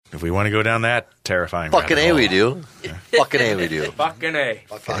If we want to go down that terrifying Fucking rabbit A, hole. we do. Fucking A, we do. Fucking A.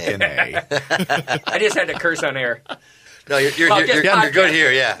 Fucking A. I just had to curse on air. No, you're Podcast. good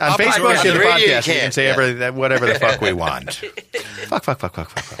here, yeah. On Facebook podcast. and the On the radio, you podcast, you can can't, say yeah. whatever the fuck we want. Fuck.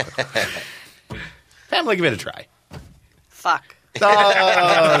 Pamela, give it a try. Fuck.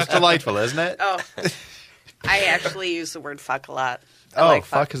 Oh, it's delightful, isn't it? Oh, I actually use the word fuck a lot. I Oh, like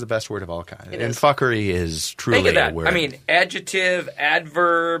fuck is the best word of all kinds. It And is. fuckery is truly Think of that. a word. I mean, adjective,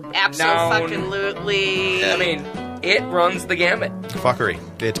 adverb, noun. Absolutely. I mean, it runs the gamut. fuckery.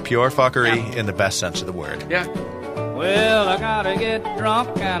 It's pure fuckery in the best sense of the word. Yeah. Well, I gotta get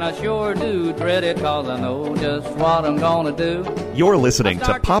drunk, and I sure do dread it, 'cause I know just what I'm gonna do. You're listening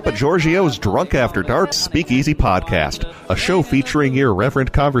to Papa Giorgio's Drunk After Dark Speakeasy Podcast, a show featuring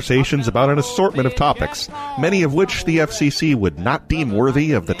irreverent conversations about an assortment of topics, many of which the FCC would not deem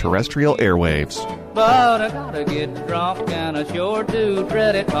worthy of the terrestrial airwaves. But I gotta get drunk, and I sure do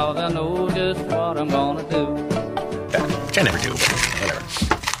dread it, 'cause I know just what I'm gonna do. Which I never do, but whatever.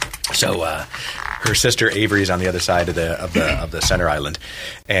 So, her sister Avery's on the other side of the center island,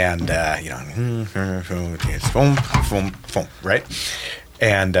 and it's foam, right?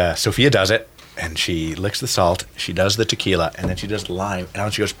 And Sophia does it, and she licks the salt. She does the tequila, and then she does the lime,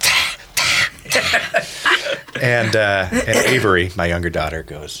 and she goes. and Avery, my younger daughter,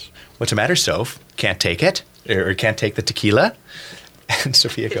 goes, "What's the matter, Soph? Can't take it, or can't take the tequila?" And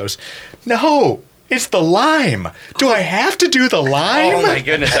Sophia goes, "No. It's the lime. Do I have to do the lime?" Oh, my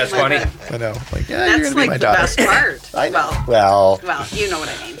goodness, that's funny. I know. Like, yeah, you're That's gonna be like my the daughter. best part. I know. Well, Well, you know what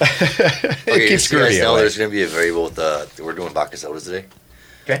I mean. it keeps so you guys screwing know away. there's going to be a variable with we're doing vodka sodas today.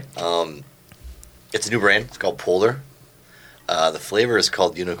 Okay. It's a new brand. It's called Polar. The flavor is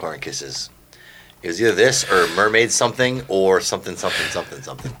called Unicorn Kisses. It was either this or mermaid something or something.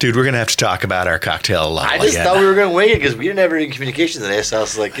 Dude, we're going to have to talk about our cocktail I just again. thought we were going to wing it because we didn't have any communication today. So I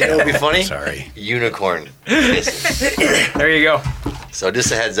was like, it would be funny. Sorry. Unicorn Kisses. There you go. So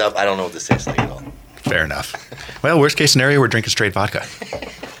just a heads up, I don't know what this tastes like at all. Fair enough. Well, worst case scenario, we're drinking straight vodka,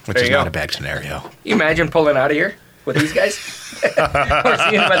 which There is you not go. a bad scenario. You imagine pulling out of here with these guys? Or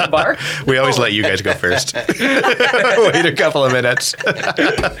seeing them at the bar? We always let you guys go first. Wait a couple of minutes.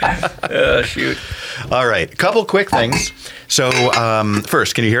 Shoot. All right. A couple quick things. So,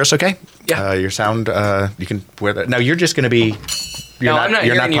 first, can you hear us okay? Yeah. Your sound, you can wear that. Now, you're just going to be... No, I'm not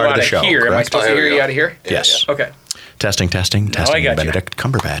you're hearing not you part of out the of show, here. Am I correct? supposed to hear you out of here? Yes. Okay. Testing. I got you. Benedict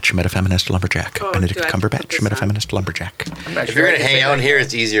Cumberbatch, metafeminist lumberjack. Oh, Benedict do I have to put Cumberbatch, this on? metafeminist lumberjack. I'm not If sure. you're going to hang out in here,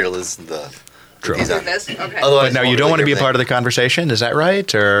 it's easier to listen to True. these on. This? Okay. Otherwise, But now you don't want to be a part of the conversation, is that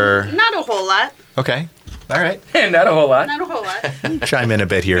right? Or Not a whole lot. okay, all right, Not a whole lot. Not a whole lot. chime in a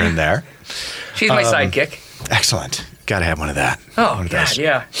bit here and there. She's my sidekick. Excellent. Got to have one of that. Oh, one of God, those.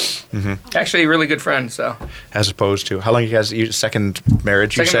 yeah. Actually, a really good friend, so. As opposed to how long you guys? Second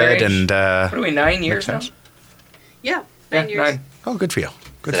marriage, you Second said, marriage. and What are we, 9 years now? makes sense. Yeah. Yeah, 9 years. 9. Oh, good for you.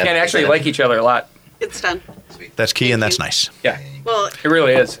 Good. Is that- And actually like each other a lot. It's done. That's key, and Thank that's you. nice. Yeah, Well, it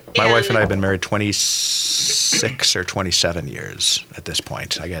really is. My wife and I have been married 26 or 27 years at this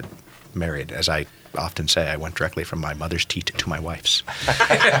point. I got married, as I often say, I went directly from my mother's teat to my wife's.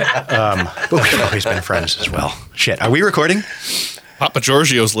 But we've always been friends as well. Shit, are we recording? Papa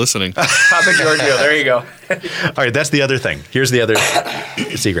Giorgio's listening. Papa Giorgio, there you go. All right, that's the other thing. Here's the other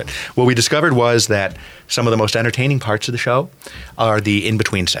secret. What we discovered was that some of the most entertaining parts of the show are the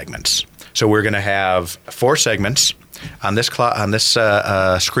in-between segments. So we're going to have 4 segments. On this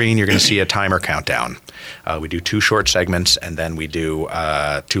screen, you're going to see a timer countdown. We do 2 short segments, and then we do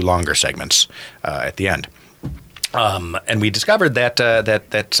 2 longer segments at the end. And we discovered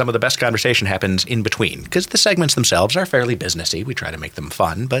that some of the best conversation happens in between, because the segments themselves are fairly businessy. We try to make them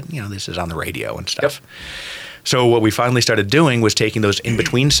fun, but this is on the radio and stuff. Yep. So what we finally started doing was taking those in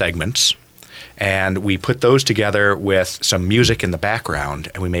between segments, and we put those together with some music in the background,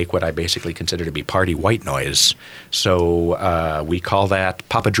 and we make what I basically consider to be party white noise. So we call that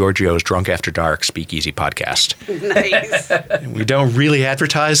Papa Giorgio's Drunk After Dark Speakeasy Podcast. nice. We don't really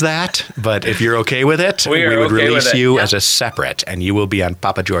advertise that, but if you're okay with it, We are would okay with release it, you yeah. as a separate, and you will be on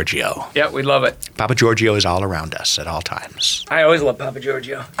Papa Giorgio. Yeah, we love it. Papa Giorgio is all around us at all times. I always love Papa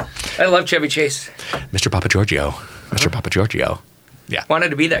Giorgio. I love Chevy Chase. Mr. Papa Giorgio. Mr. Papa Giorgio. Yeah. Wanted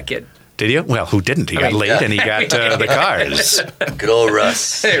to be that kid. Did you? Well, who didn't? He got mean, late yeah. and he got the cars. Good old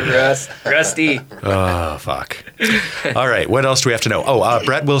Russ. Hey, Rusty. Oh, fuck. All right. What else do we have to know? Oh,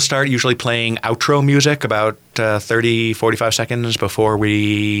 Brett will start usually playing outro music about 30, 45 seconds before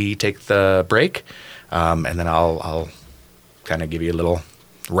we take the break. And then I'll kind of give you a little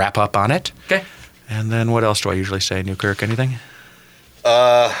wrap up on it. Okay. And then what else do I usually say, Newkirk? Anything?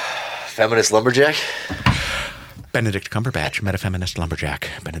 Feminist lumberjack. Benedict Cumberbatch, metafeminist lumberjack.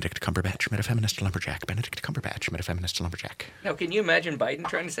 Benedict Cumberbatch, metafeminist lumberjack. Benedict Cumberbatch, metafeminist lumberjack. Now, can you imagine Biden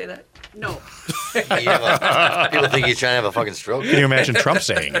trying to say that? No. People think he's trying to have a fucking stroke. Can you imagine Trump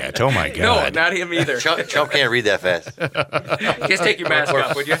saying it? Oh my No, God. not him either. Trump can't read that fast. Just take your mask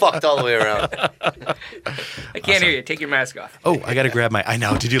off, would you? Fucked all the way around. I can't hear you. Take your mask off. Oh, I got to grab my. I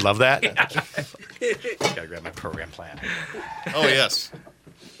know. Did you love that? I got to grab my program plan. Oh, yes.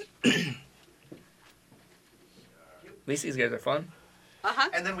 At least these guys are fun.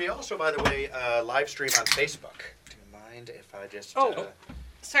 And then we also, by the way, live stream on Facebook. Do you mind if I just.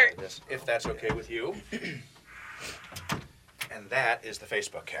 Sorry. This, if that's okay with you. And that is the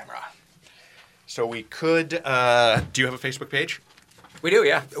Facebook camera. So we could. Do you have a Facebook page? We do,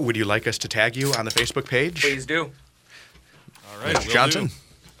 yeah. Would you like us to tag you on the Facebook page? Please do. All right, will Johnson. do.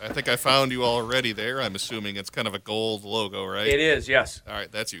 I think I found you already there. I'm assuming it's kind of a gold logo, right? It is, yes. All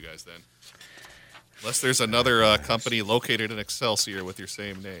right, that's you guys then. Unless there's another company located in Excelsior with your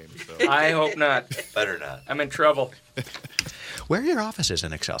same name. So. I hope not. Better not. I'm in trouble. Where are your offices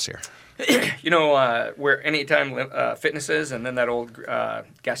in Excelsior? You know where Anytime Fitness is, and then that old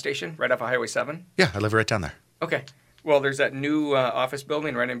gas station right off of Highway 7? Yeah, I live right down there. Okay. Well, there's that new office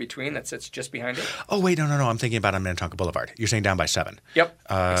building right in between that sits just behind it. Oh, wait, no. I'm thinking about on Minnetonka Boulevard. You're saying down by 7. Yep.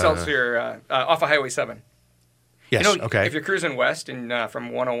 Excelsior, off of Highway 7. Yes, You know, okay. if you're cruising west and from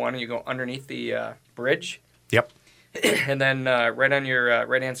 101 and you go underneath the bridge, Yep. and then right on your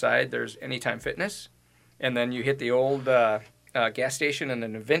right-hand side, there's Anytime Fitness, and then you hit the old gas station and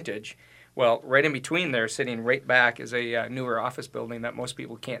then the Vintage. Well, right in between there, sitting right back, is a newer office building that most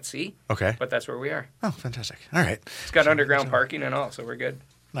people can't see. Okay. But that's where we are. Oh, fantastic. All right. It's got underground parking and all, so we're good.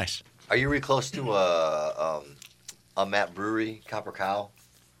 Nice. Are you really close to a Matt Brewery, Copper Cow?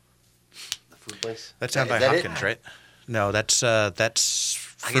 The food place? That's down by Is that it? Hopkins, right? No, that's I get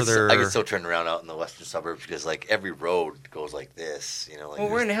further. so turned around out in the western suburbs because like every road goes like this, you know. Like Well,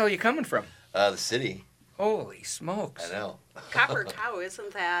 where in the hell are you coming from? the city. Holy smokes. I know. Copper Cow,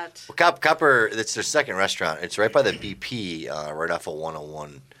 isn't that? Well, Copper, it's their second restaurant. It's right by the BP, right off of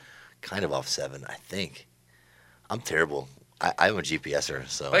 101, kind of off 7, I think. I'm terrible. I'm a GPSer,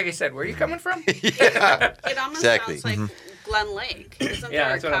 so. Like I said, where are you coming from? Yeah. It almost Exactly. sounds like Glen Lake. Isn't Yeah, there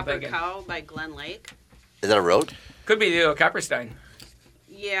that's a what I'm Copper thinking. Cow by Glen Lake? Is that a road? Could be the Copperstein.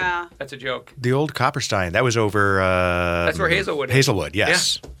 Yeah. That's a joke. The old Copperstein. That was over. That's where Hazelwood is. Hazelwood,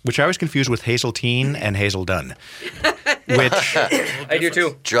 yes. Which I was confused with Hazeltine and Hazel Dunn. Which I do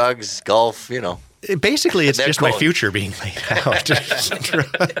too. Drugs, golf, you know. basically it's They're just my cool. future being laid out.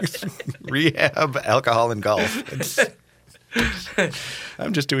 Drugs, rehab, alcohol, and golf.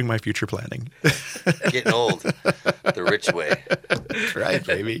 I'm just doing my future planning. Getting old. The rich way. That's right,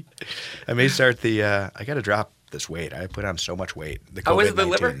 baby. I may start the. I got to drop this weight. I put on so much weight. The How is the COVID-19.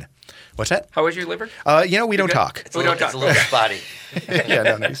 liver? What's that? How is your liver? We don't good? talk. It's a We little, don't it's a talk. little spotty. Yeah,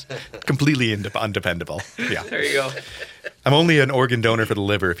 no, nice. Completely undependable. Yeah. There you go. I'm only an organ donor for the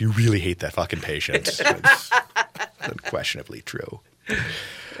liver if you really hate that fucking patient. That's unquestionably true.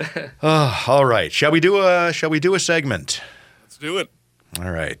 All right. Shall we do a segment? Let's do it.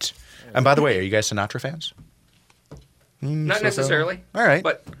 All right. And by the way, are you guys Sinatra fans? Not necessarily. All right.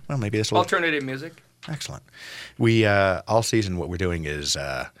 But well, maybe this will. alternative music. Excellent. We all season what we're doing is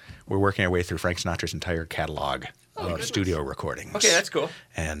we're working our way through Frank Sinatra's entire catalog of studio recordings. Okay, that's cool.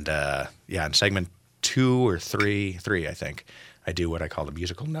 And in segment 2 or 3, I think, I do what I call the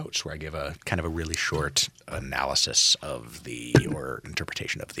musical notes, where I give a kind of a really short analysis of or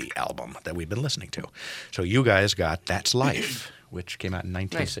interpretation of the album that we've been listening to. So you guys got That's Life, which came out in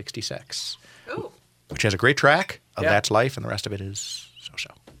 1966, Ooh. which has a great track of Yeah. That's Life, and the rest of it is so-so.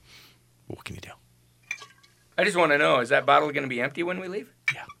 What can you do? I just want to know, is that bottle going to be empty when we leave?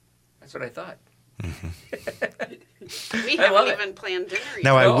 Yeah. That's what I thought. We I love haven't it. even planned dinner yet.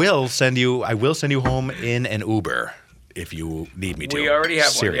 Now I No. will send you home in an Uber if you need me to. We already have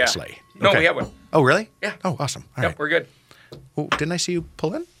Seriously. one, yeah. No, Okay. we have one. Oh, really? Yeah. Oh, awesome. All Yep, right. we're good. Oh, didn't I see you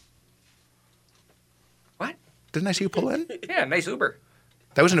pull in? What? Didn't I see you pull in? Yeah, nice Uber.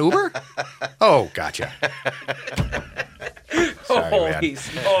 That was an Uber? Oh, gotcha. Sorry, Holy man.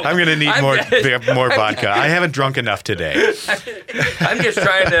 smokes. I'm going to need I'm more just- more vodka. I haven't drunk enough today. I'm just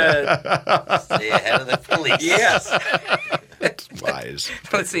trying to. Stay ahead of the police. Yes. Wise.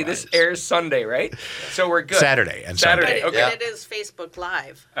 Let's see. This airs Sunday, right? So we're good. Saturday and Saturday. Sunday. Okay. Yeah. But it is Facebook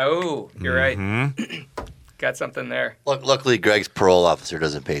Live. Oh, you're right. Mm-hmm. Got something there. Luckily, Greg's parole officer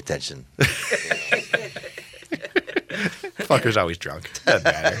doesn't pay attention. Fucker's always drunk. Doesn't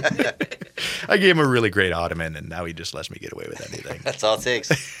matter. I gave him a really great ottoman, and now he just lets me get away with anything. That's all it takes.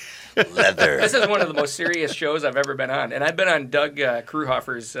 Leather. This is one of the most serious shows I've ever been on, and I've been on Doug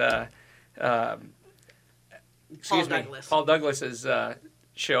Kruhofer's excuse me, Douglas. Paul Douglas's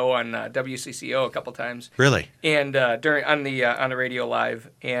show on WCCO a couple times. Really? And during on the radio live,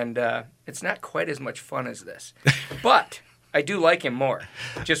 and it's not quite as much fun as this, but I do like him more.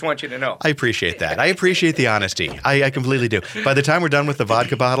 Just want you to know. I appreciate that. I appreciate the honesty. I completely do. By the time we're done with the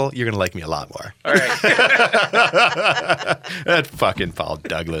vodka bottle, you're going to like me a lot more. All right. That fucking Paul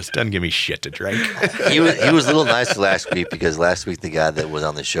Douglas doesn't give me shit to drink. He was a little nicer last week because last week the guy that was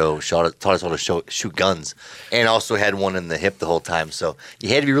on the show taught us how to shoot guns and also had one in the hip the whole time. So you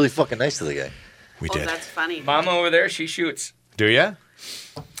had to be really fucking nice to the guy. We Oh, did. that's funny. Mama over there, she shoots. Do ya?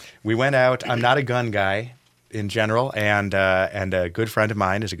 We went out. I'm not a gun guy in general, and a good friend of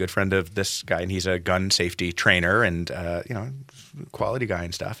mine is a good friend of this guy, and he's a gun safety trainer and quality guy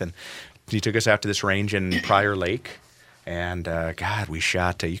and stuff. And he took us out to this range in Prior Lake, and God, we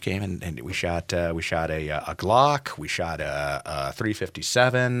shot. You came in and we shot a Glock, we shot a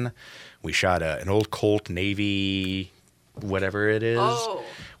 357, we shot an old Colt Navy, whatever it is. Oh.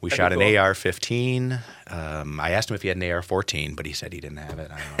 We That'd shot be an cool. AR-15. I asked him if he had an AR-14, but he said he didn't have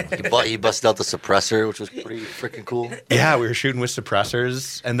it. I don't know. He busted out the suppressor, which was pretty freaking cool. Yeah, we were shooting with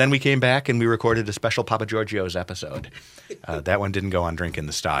suppressors, and then we came back and we recorded a special Papa Giorgio's episode. That one didn't go on Drinking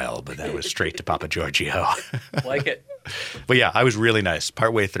the Style, but that was straight to Papa Giorgio. Like it. But yeah, I was really nice.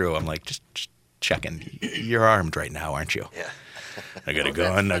 Partway through, I'm like, just checking. You're armed right now, aren't you? Yeah. I got a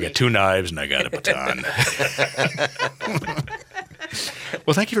gun, I got 2 knives, and I got a baton.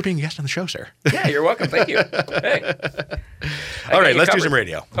 Well, thank you for being a guest on the show, sir. Yeah, you're welcome. Thank you. Hey. All right, you let's do covered. some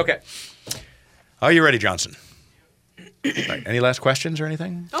radio. Okay. Are you ready, Johnson? All right, any last questions or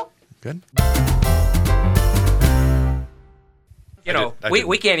anything? Oh. Good. You know, I we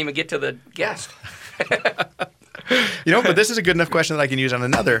did. can't even get to the guest. But this is a good enough question that I can use on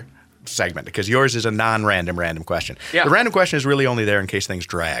another segment because yours is a non-random random question. Yeah. The random question is really only there in case things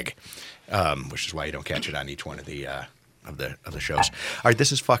drag, which is why you don't catch it on each one of the shows. All right,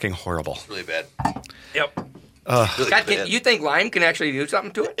 this is fucking horrible. Really bad. Yep. Really God, bad. you think lime can actually do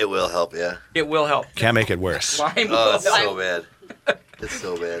something to it? It will help, yeah. It will help. Can't make it worse. Lime Oh, will it's help. so bad. It's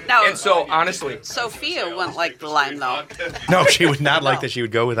so bad. Now, And so, honestly, Sophia wouldn't like the lime, though. No, she would not like that. She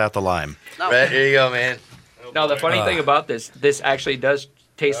would go without the lime. No. Right, here you go, man. now the funny thing about this actually does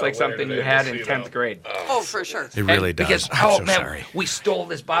taste like something you had in 10th grade. Oh, for sure. It really And does. Because, I'm so man, sorry. we stole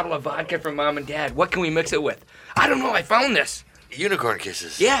this bottle of vodka from Mom and Dad. What can we mix it with? I don't know. I found this. Unicorn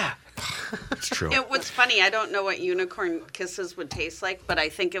kisses. Yeah. It's true. It was funny. I don't know what unicorn kisses would taste like, but I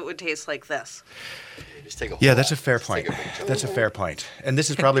think it would taste like this. Just take a Yeah, whole that's a lot. fair Just point. take a big chunk. That's a fair point. And this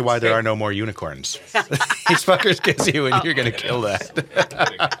is probably why there are no more unicorns. These fuckers kiss you and you're going to kill that.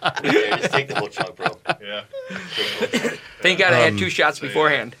 Yeah, just take the whole chunk, bro. Yeah. Thank God I had 2 shots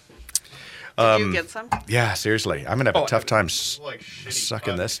beforehand. Did you get some? Yeah, seriously. I'm going to have a tough time Like shitty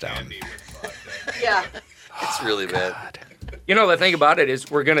sucking this down. candy with vodka. Yeah. It's really bad. God, You know, the thing about it is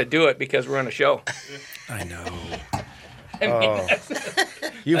we're going to do it because we're on a show. I know. I mean, Oh.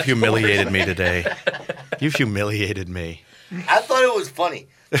 You've humiliated me today. You've humiliated me. I thought it was funny.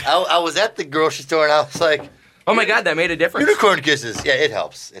 I was at the grocery store and I was like, oh, my God, that made a difference. unicorn kisses. Yeah, it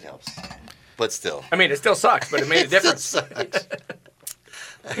helps. It helps. But still. I mean, it still sucks, but it made a It difference. still sucks.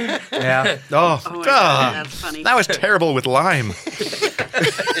 Yeah. Oh, Oh, my God. God, that's funny. That was terrible with lime.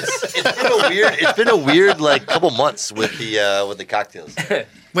 It's been a weird like couple months with the cocktails.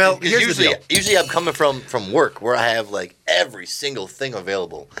 Well, Because here's the deal. usually I'm coming from work where I have like every single thing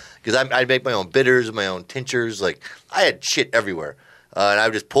available. Because I make my own bitters, my own tinctures. Like I had shit everywhere, and I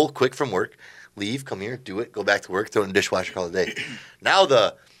would just pull quick from work, leave, come here, do it, go back to work, throw it in the dishwasher, call it a day. Now you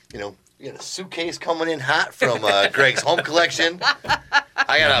got a suitcase coming in hot from Greg's home collection.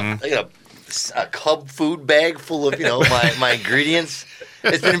 I got a Cub food bag full of my ingredients.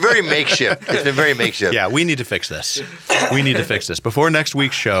 It's been very makeshift. Yeah, we need to fix this. We need to fix this. Before next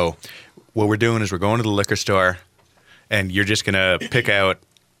week's show, what we're doing is we're going to the liquor store, and you're just going to pick out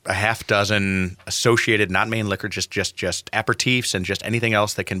a half dozen associated, not main liquor, just aperitifs and just anything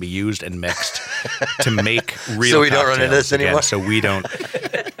else that can be used and mixed to make real So we don't run into cocktails this anymore? again, so we don't.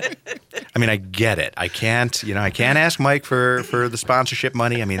 I mean, I get it. I can't ask Mike for the sponsorship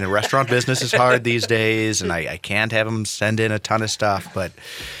money. I mean, the restaurant business is hard these days, and I can't have him send in a ton of stuff. But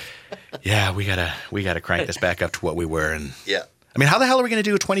yeah, we gotta crank this back up to what we were. And Yeah. I mean, how the hell are we going to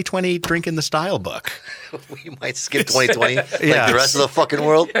do a 2020 Drinking the Style book? We might skip 2020 like Yeah. the rest of the fucking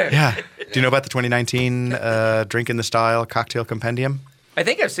world. Yeah. Do you know about the 2019 Drinking the Style cocktail compendium? I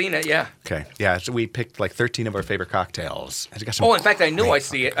think I've seen it, yeah. Okay. Yeah. So we picked like 13 of our favorite cocktails. It's got some Oh, in fact, I knew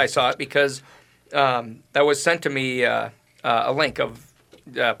great I saw it because that was sent to me a link of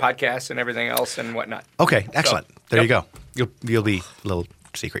podcasts and everything else and whatnot. Okay. Excellent. There yep. you go. You'll be a little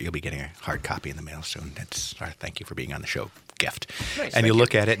Secret, you'll be getting a hard copy in the mail soon. It's our thank you for being on the show gift. Nice, and you'll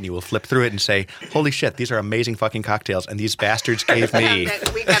look at it and you will flip through it and say, holy shit, these are amazing fucking cocktails. And these bastards gave me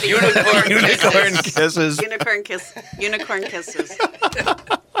We got a unicorn kisses. Unicorn kisses.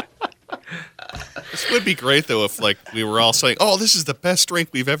 This would be great though if like we were all saying, "Oh, this is the best drink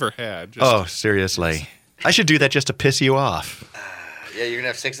we've ever had." Just, Oh, seriously. I should do that just to piss you off. Yeah, you're gonna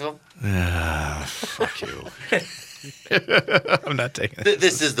have 6 of them. Fuck you. I'm not taking it.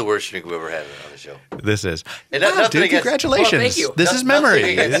 This is the worst drink we've ever had on the show. This is. And nothing dude, against- congratulations. Well, thank you. This is memory.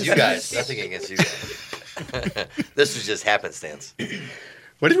 Nothing against you guys. Nothing against you guys. This was just happenstance.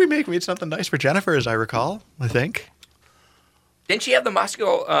 What did we make? We made something nice for Jennifer, as I recall, I think. Didn't she have the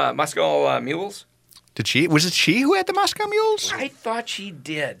Moscow mules? Did she? Was it she who had the Moscow mules? I thought she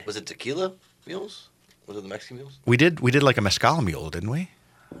did. Was it tequila mules? Was it the Mexican mules? We did like a mezcal mule, didn't we?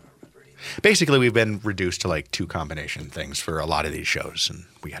 Basically, we've been reduced to like 2 combination things for a lot of these shows, and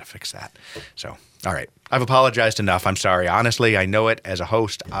we got to fix that. So, all right. I've apologized enough. I'm sorry. Honestly, I know it. As a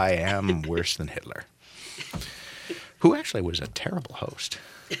host, I am worse than Hitler, who actually was a terrible host.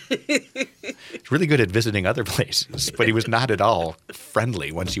 He's really good at visiting other places, but he was not at all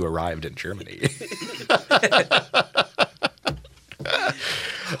friendly once you arrived in Germany.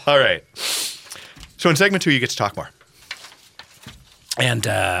 All right. So in segment 2, you get to talk more. And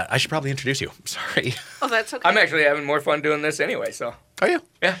I should probably introduce you. Sorry. Oh, that's okay. I'm actually having more fun doing this anyway, so. Are you?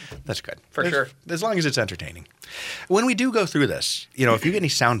 Yeah. That's good. For sure. As long as it's entertaining. When we do go through this, if you get any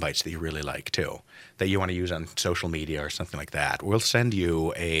sound bites that you really like too, that you want to use on social media or something like that, we'll send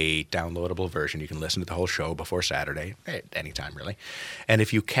you a downloadable version. You can listen to the whole show before Saturday, anytime really. And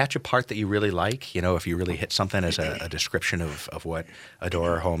if you catch a part that you really like, if you really hit something as a description of what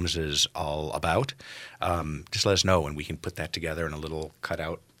Adora Homes is all about, just let us know and we can put that together in a little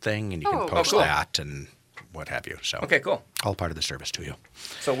cutout thing and you can post cool. that and what have you. So Okay, cool. all part of the service to you.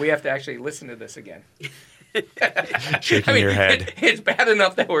 So we have to actually listen to this again. Shaking your head. It's bad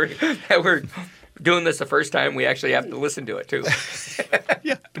enough that we're doing this the first time. We actually have to listen to it too.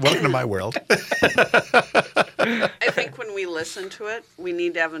 Yeah, welcome to my world. I think when we listen to it, we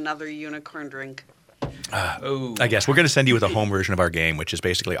need to have another unicorn drink. Oh, I guess we're going to send you with a home version of our game, which is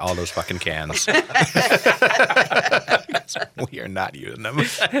basically all those fucking cans. We are not using them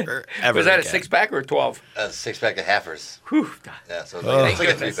ever was that a again. 6-pack or 12? A 6-pack of Halfers. Whew. Yeah, so it's like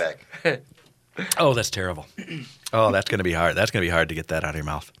a Goodness. 3-pack. Oh, that's terrible. Oh, that's going to be hard. That's going to be hard to get that out of your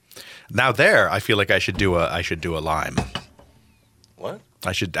mouth. Now there, I feel like I should do a lime. What?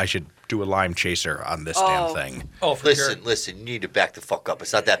 I should do a lime chaser on this damn thing. Oh, for sure. Listen. You need to back the fuck up.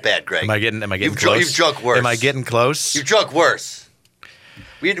 It's not that bad, Greg. Am I getting You've close? you've drunk worse. Am I getting close? You've drunk worse.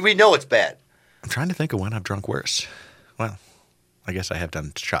 We know it's bad. I'm trying to think of when I've drunk worse. Well, I guess I have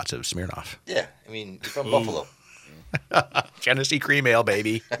done shots of Smirnoff. Yeah, I mean, you're from Buffalo. Genesee Cream Ale,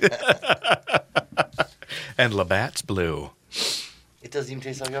 baby. And Labatt's Blue. It doesn't even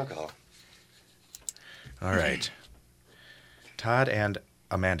taste like alcohol. All right. Todd and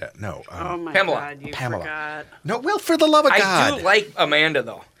Amanda. No. Oh my Pamela. God, you Pamela. forgot. No, well, for the love of I God. do like Amanda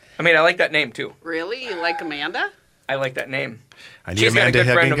though. I mean, I like that name too. Really? You like Amanda? I like that name. I need She's got a Amanda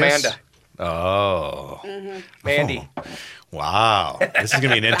good friend, Heggingus. Amanda. Oh. Mandy. Oh. Wow. This is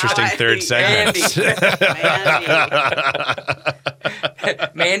going to be an interesting third segment.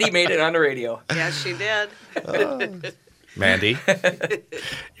 Mandy. Mandy made it on the radio. Yes, she did. Mandy,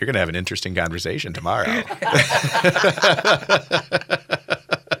 you're going to have an interesting conversation tomorrow.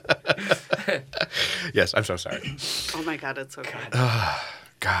 Yes, I'm so sorry. Oh my God, it's okay.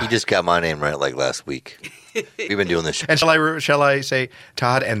 God. You just got my name right like last week. We've been doing this show. And shall I say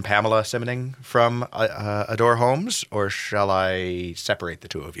Todd and Pamela Simoning from Adore Homes, or shall I separate the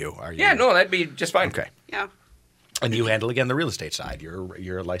two of you? Are you? Yeah, no, that'd be just fine. Okay. Yeah. And you handle again the real estate side.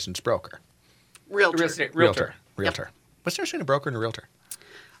 You're a licensed broker. Realtor. Realtor. What's the difference between a broker and a realtor?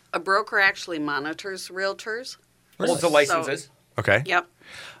 A broker actually monitors realtors. Holds the licenses. Okay. Yep.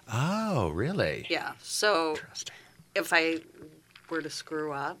 Oh, really? Yeah. So Interesting. if I were to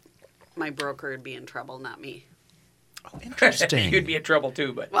screw up, my broker would be in trouble, not me. Oh, interesting. You'd be in trouble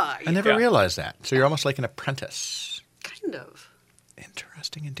too, but Well, I never Yeah. realized that. So you're almost like an apprentice. kind of.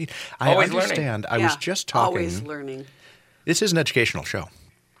 Interesting indeed. I Always learning. understand. I Yeah, was just talking. Always learning. This is an educational show.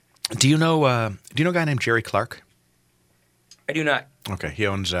 Do you know a guy named Jerry Clark? I do not. Okay, he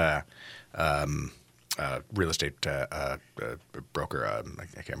owns real estate broker. I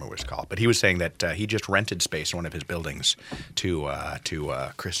can't remember what it's called, but he was saying that he just rented space in one of his buildings to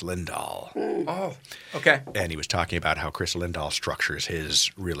Chris Lindahl. Oh, okay. And he was talking about how Chris Lindahl structures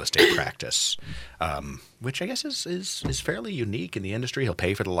his real estate practice, which I guess is fairly unique in the industry. He'll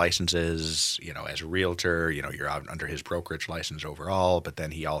pay for the licenses, as a realtor. You're out under his brokerage license overall, but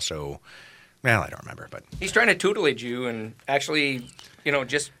then he also, I don't remember, but He's trying to tutelage you and actually,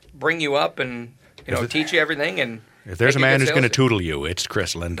 just bring you up and teach you everything. And if there's a make you man good who's going to salesman. tutel you, it's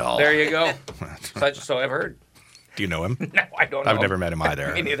Chris Lindahl. There you go. So I've heard. Do you know him? No, I don't know. I've never met him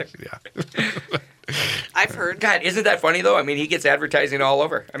either. Me neither. Yeah. I've heard. God, isn't that funny though? I mean, he gets advertising all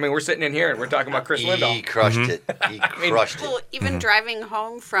over. I mean, we're sitting in here and we're talking about Chris He Lindahl. crushed it. He crushed it. Well, even driving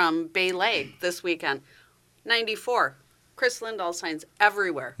home from Bay Lake this weekend, 94, Chris Lindahl signs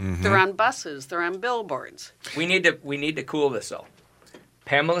everywhere. They're on buses. They're on billboards. We need to cool this though.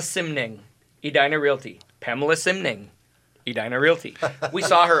 Pamela Simning, Edina Realty. Pamela Simning, Edina Realty. We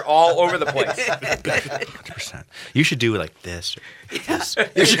saw her all over the place. 100%. You should do it like this. This. You're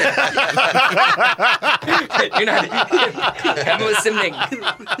not Pamela Simning.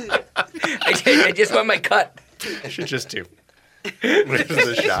 I just want my cut. I should just do. This is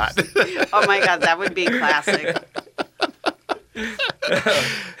a shot. Oh my God, that would be classic.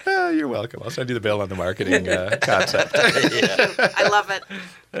 You're welcome. I'll send you the bill on the marketing concept. I love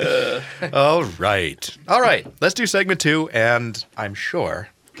it. All right. Let's do segment 2, and I'm sure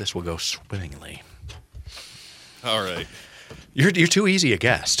this will go swimmingly. All right. You're too easy a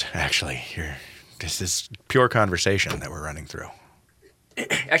guest, actually. This is pure conversation that we're running through.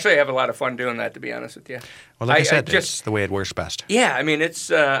 Actually, I have a lot of fun doing that, to be honest with you. Well, like I said, just it's the way it works best. yeah. I mean,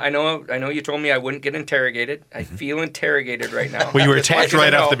 it's. I know you told me I wouldn't get interrogated. I feel interrogated right now. Well, you were Just attacked letting you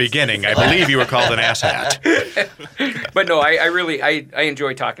right off know. the beginning. I believe you were called an asshat. But no, I really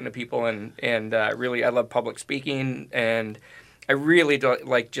enjoy talking to people and really I love public speaking and I really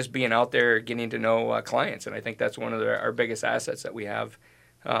like just being out there getting to know clients, and I think that's one of our biggest assets that we have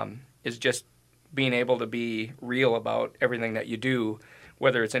is just being able to be real about everything that you do,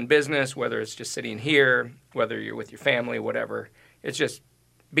 whether it's in business, whether it's just sitting here, whether you're with your family, whatever. It's just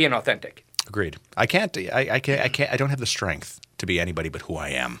being authentic. Agreed. I don't have the strength to be anybody but who I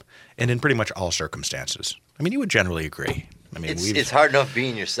am, and in pretty much all circumstances. I mean, you would generally agree. I mean, It's hard enough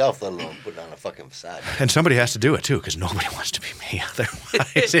being yourself, let alone putting on a fucking facade. and somebody has to do it too, because nobody wants to be me.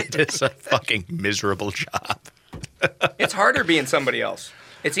 Otherwise, it is a fucking miserable job. It's harder being somebody else.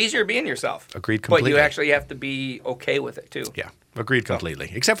 It's easier being yourself. Agreed But completely. you actually have to be okay with it too. Yeah, agreed completely.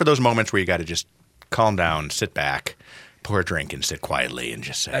 Except for those moments where you got to just calm down, sit back, pour a drink, and sit quietly and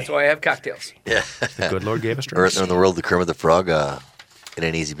just say, That's why I have cocktails. Yeah. the good Lord gave us Earth drinks. in the world, the Kermit the Frog, it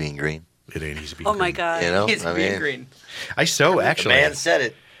ain't easy being green. It ain't easy being Oh my green. God. You know? It's I being mean, green. The Actually, man said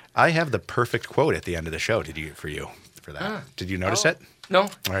it. I have the perfect quote at the end of the show for you for that. Did you notice it? No, All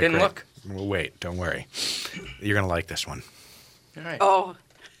right, didn't great. look. Well, wait, don't worry. You're going to like this one. All right. Oh,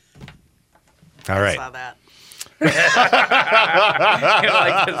 All I right. saw that.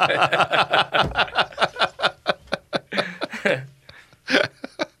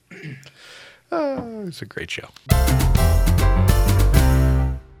 It's a great show.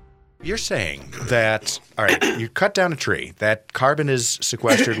 You're saying that, all right, you cut down a tree, that carbon is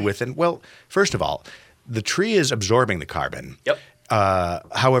sequestered within, well, first of all, the tree is absorbing the carbon. Yep.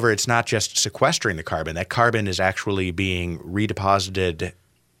 However, it's not just sequestering the carbon. That carbon is actually being redeposited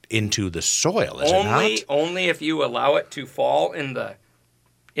into the soil, is it not? Only if you allow it to fall in the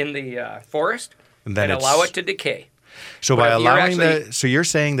forest And then and it's- allow it to decay. So But by if you're allowing actually- so you're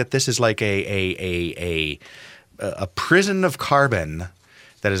saying that this is like a prison of carbon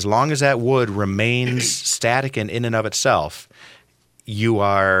that as long as that wood remains static and in and of itself, you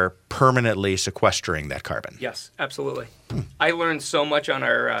are permanently sequestering that carbon. Yes, absolutely. I learned so much on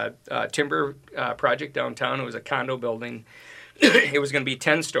our timber project downtown. It was a condo building. It was going to be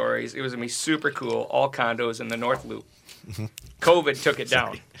 10 stories. It was going to be super cool, all condos in the North Loop. COVID took it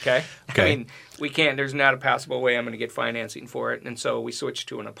down, okay? Okay. I mean, we can't, there's not a passable way I'm going to get financing for it. And so we switched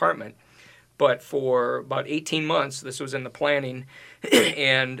to an apartment. But for about 18 months, this was in the planning.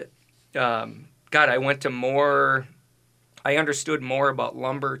 And, God, I understood more about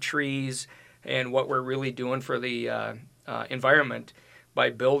lumber, trees, and what we're really doing for the environment by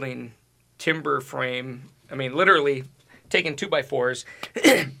building timber frame. I mean, literally taking 2x4s,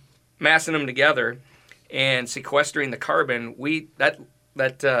 massing them together, and sequestering the carbon.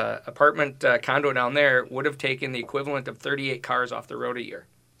 That apartment condo down there would have taken the equivalent of 38 cars off the road a year.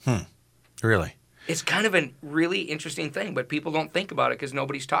 Really? It's kind of a really interesting thing, but people don't think about it because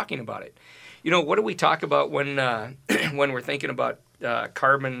nobody's talking about it. You know, what do we talk about when when we're thinking about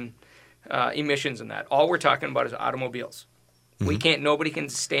carbon emissions in that. All we're talking about is automobiles. Nobody can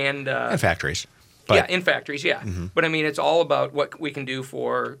stand. And factories. Yeah, in factories, yeah. But I mean, it's all about what we can do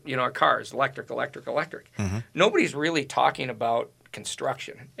for our cars, electric. Nobody's really talking about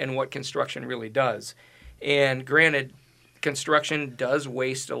construction and what construction really does. And granted, construction does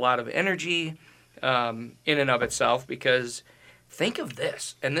waste a lot of energy in and of itself, because think of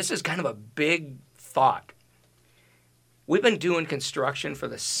this, and this is kind of a big thought. We've been doing construction for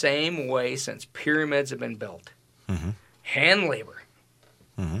the same way since pyramids have been built. Hand labor,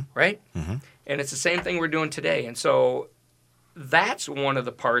 right? And it's the same thing we're doing today. And so that's one of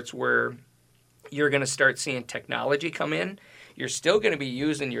the parts where you're going to start seeing technology come in. You're still going to be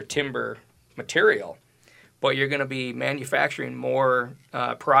using your timber material, but you're going to be manufacturing more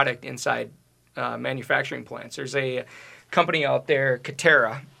product inside manufacturing plants. There's a company out there,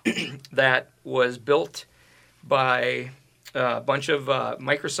 Katerra, that was built by a bunch of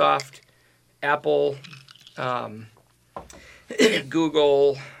Microsoft, Apple,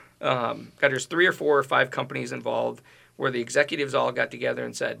 Google. There's 3 or 4 or 5 companies involved where the executives all got together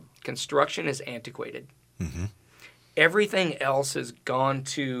and said, construction is antiquated. Everything else has gone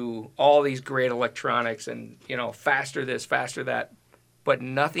to all these great electronics and, faster this, faster that, but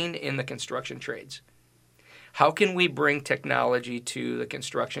nothing in the construction trades. How can we bring technology to the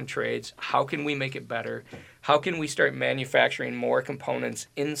construction trades? How can we make it better? How can we start manufacturing more components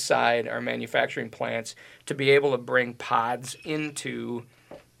inside our manufacturing plants to be able to bring pods into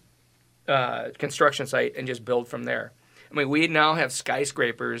construction site and just build from there? I mean, we now have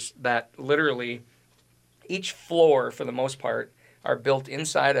skyscrapers that literally each floor, for the most part, are built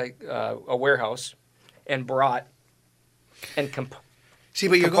inside a warehouse and brought and See,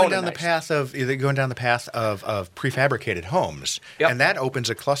 but you're going down the path of prefabricated homes, and that opens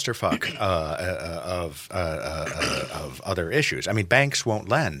a clusterfuck of other issues. I mean, banks won't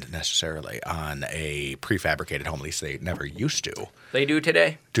lend necessarily on a prefabricated home. At least they never used to. They do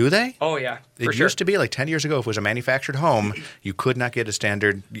today. Do they? Oh yeah, it used to be like 10 years ago. If it was a manufactured home, you could not get a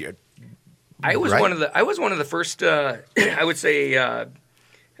standard. I was one of the first. I would say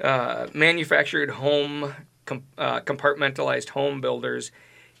manufactured home. Compartmentalized home builders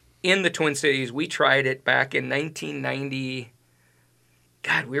in the Twin Cities. We tried it back in 1990.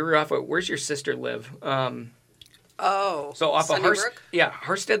 God, we were off of, where's your sister live? So off of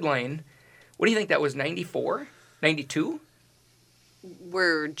Harstead Lane. What do you think that was, 94? 92?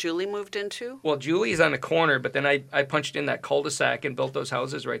 Where Julie moved into? Well, Julie's on the corner, but then I punched in that cul-de-sac and built those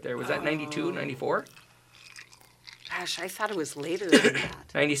houses right there. Was that 92, 94? Gosh, I thought it was later than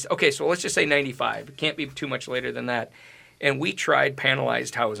that. Okay, so let's just say 95. It can't be too much later than that. And we tried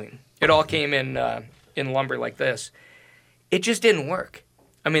panelized housing. It all came in lumber like this. It just didn't work.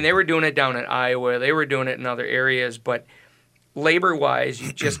 I mean, they were doing it down in Iowa. They were doing it in other areas. But labor-wise,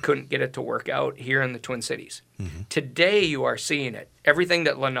 you just couldn't get it to work out here in the Twin Cities. Today, you are seeing it. Everything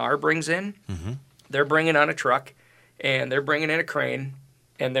that Lennar brings in, they're bringing on a truck, and they're bringing in a crane,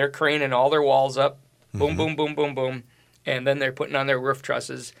 and they're craning all their walls up. Boom, boom, boom, boom, boom. And then they're putting on their roof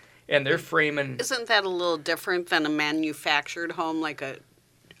trusses, and they're framing. Isn't that a little different than a manufactured home? Like a,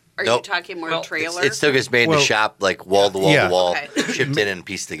 are Nope. you talking more trailer? It still gets made in the shop, like wall to wall to wall, Okay. shipped in and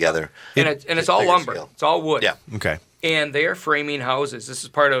pieced together. And it's all bigger lumber. scale. It's all wood. Yeah. Okay. And they're framing houses. This is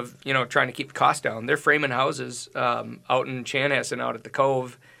part of, trying to keep the cost down. They're framing houses out in Chanhassen, out at the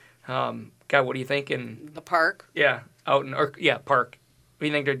Cove. God, what do you think? The park? Yeah, park. What do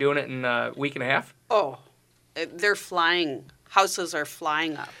you think they're doing it in a week and a half? Oh, they're flying. Houses are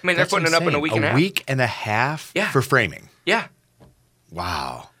flying up. I mean, they're putting it up in a week and a half. A week and a half for framing. Yeah.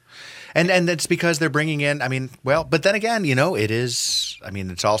 Wow. And that's because they're bringing in, but then again,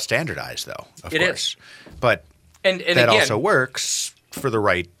 it's all standardized though, of it course. Is. But and that again, also works for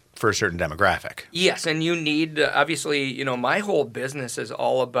a certain demographic. Yes, and you need, obviously, my whole business is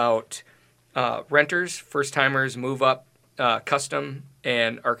all about renters, first-timers, move up, custom,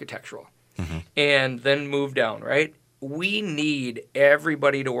 and architectural. And then move down, right? We need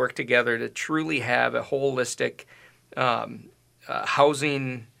everybody to work together to truly have a holistic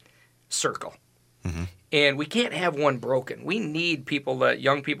housing circle. And we can't have one broken. We need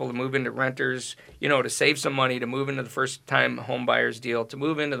young people to move into renters, to save some money, to move into the first-time home buyers deal, to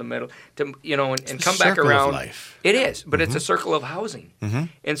move into the middle, and come back around. Of life. It is, but it's a circle of housing.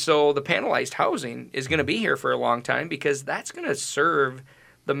 And so the panelized housing is going to be here for a long time because that's going to serve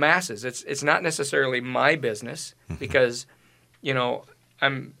the masses. It's not necessarily my business because,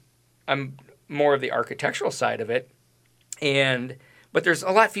 I'm more of the architectural side of it, but there's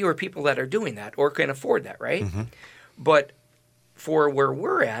a lot fewer people that are doing that or can afford that, right? But for where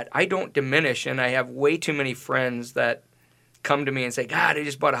we're at, I don't diminish, and I have way too many friends that, come to me and say, God, I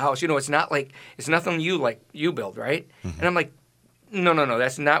just bought a house. It's nothing you build, right? And I'm like, no,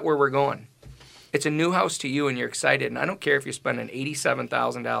 that's not where we're going. It's a new house to you and you're excited. And I don't care if you're spending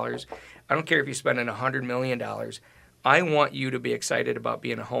 $87,000. I don't care if you're spending $100 million. I want you to be excited about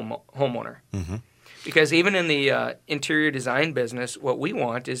being a homeowner. Because even in the interior design business, what we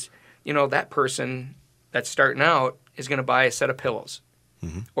want is, that person that's starting out is going to buy a set of pillows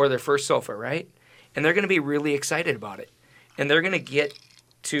or their first sofa, right? And they're going to be really excited about it. And they're going to get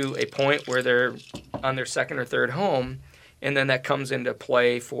to a point where they're on their second or third home, and then that comes into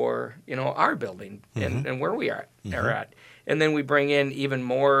play for, our building and where we are at. And then we bring in even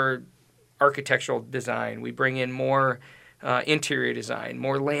more architectural design. We bring in more interior design,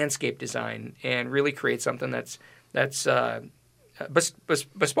 more landscape design, and really create something that's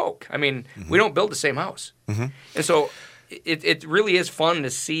bespoke. I mean, we don't build the same house. And so it really is fun to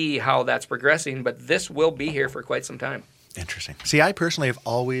see how that's progressing, but this will be here for quite some time. Interesting. See, I personally have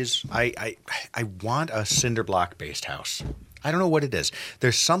always I want a cinder block based house. I don't know what it is.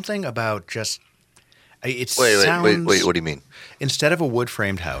 There's something about just it Wait, sounds. what do you mean? Instead of a wood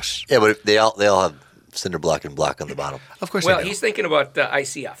framed house. Yeah, but they all have cinder block and block on the bottom. Of course. Well, they do. he's thinking about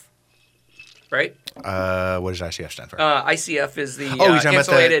ICF, right? What does ICF stand for? ICF is the He's talking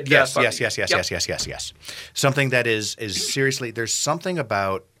insulated. about yes. Something that is seriously. There's something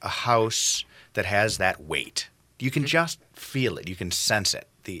about a house that has that weight. You can just feel it. You can sense it,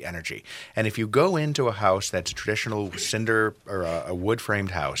 the energy. And if you go into a house that's traditional cinder or a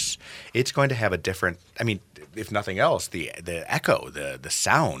wood-framed house, it's going to have a different. I mean, if nothing else, the echo, the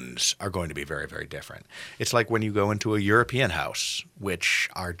sounds are going to be very, very different. It's like when you go into a European house, which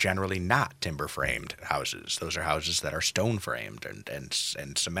are generally not timber-framed houses. Those are houses that are stone-framed and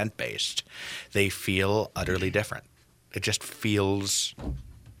cement-based. They feel utterly different. It just feels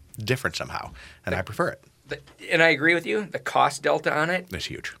different somehow, and I prefer it. And I agree with you. The cost delta on it. It's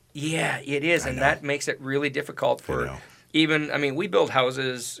huge. Yeah, it is. And that makes it really difficult for we build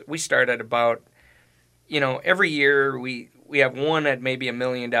houses. We start at about, every year we have one at maybe $1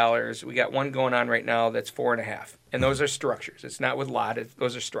 million. We got one going on right now that's 4.5. And those are structures. It's not with lot.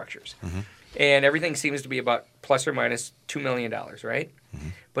 Those are structures. And everything seems to be about plus or minus $2 million, right?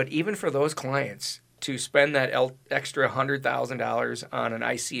 But even for those clients to spend that extra $100,000 on an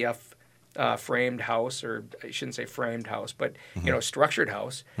ICF framed house, or I shouldn't say framed house, but structured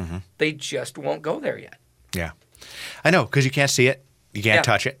house, they just won't go there yet. Yeah, I know, because you can't see it, you can't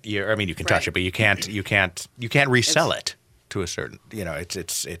touch it. You can touch it, but you can't resell it to a certain.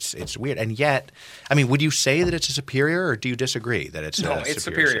 It's weird. And yet, I mean, would you say that it's a superior, or do you disagree that it's it's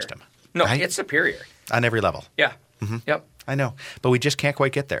superior system? No, right? it's superior On every level. Yeah. Yep. I know, but we just can't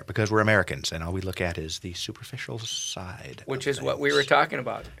quite get there because we're Americans, and all we look at is the superficial side, which is what we were talking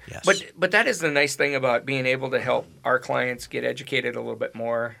about. Yes. But that is the nice thing about being able to help our clients get educated a little bit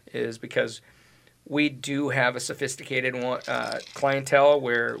more, is because we do have a sophisticated clientele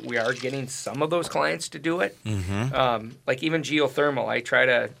where we are getting some of those clients to do it. Like even geothermal.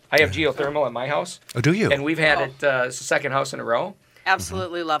 I have geothermal at my house. Oh, do you? And we've had it the second house in a row.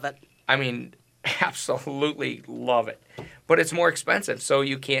 Absolutely love it. I mean, absolutely love it. But it's more expensive, so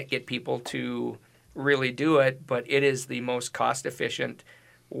you can't get people to really do it, but it is the most cost-efficient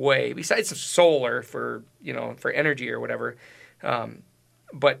way, besides solar for energy or whatever,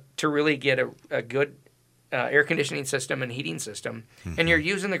 but to really get a good air conditioning system and heating system, and you're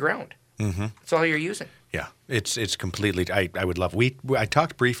using the ground. That's all you're using. Yeah, it's completely. I would love. I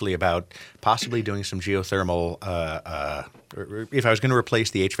talked briefly about possibly doing some geothermal. If I was going to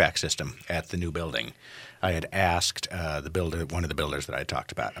replace the HVAC system at the new building, I had asked one of the builders that I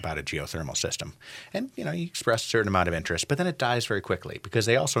talked about a geothermal system, and he expressed a certain amount of interest, but then it dies very quickly because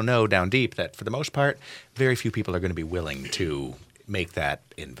they also know down deep that for the most part, very few people are going to be willing to make that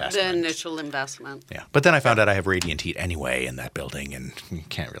investment. The initial investment. Yeah, but then I found out I have radiant heat anyway in that building, and you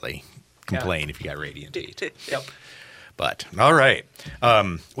can't really complain if you got radiant heat. Yep. But all right,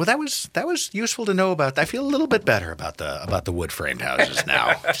 well that was useful to know about. I feel a little bit better about the wood framed houses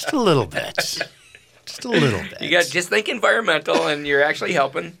now, just a little bit, just a little bit. You got just think environmental, and you're actually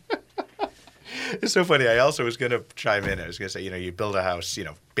helping. It's so funny. I also was going to chime in. I was going to say, you build a house,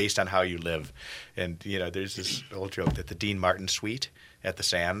 based on how you live, and there's this old joke that the Dean Martin suite at the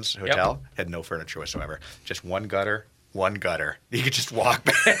Sands Hotel had no furniture whatsoever, just one gutter. You could just walk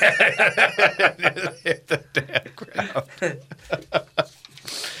back and hit the damn ground.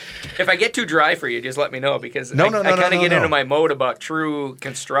 If I get too dry for you, just let me know, because I kind of get into my mode about true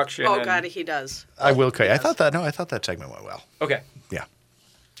construction. Oh, God, he does. I will. I thought that segment went well. Okay. Yeah.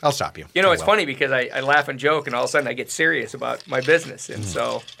 I'll stop you. It's funny because I laugh and joke, and all of a sudden I get serious about my business, and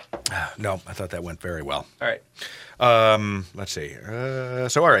so. No, I thought that went very well. All right. Let's see.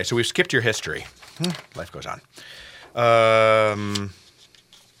 So, all right. So we've skipped your history. Life goes on.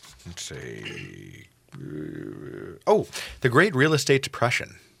 Let's see. Oh, the Great Real Estate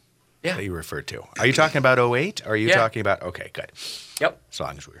Depression. Yeah. That you referred to. Are you talking about 08? Or are you Yeah. talking about? Okay, good. Yep. As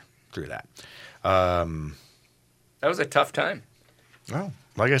long as we're through that. That was a tough time. Well,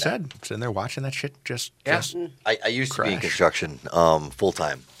 like I said, sitting there watching that shit just. Yeah. I used to be in Crash. construction full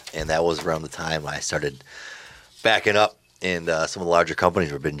time, and that was around the time I started backing up, and some of the larger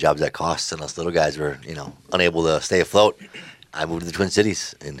companies were bidding jobs at cost, and us little guys were, unable to stay afloat. I moved to the Twin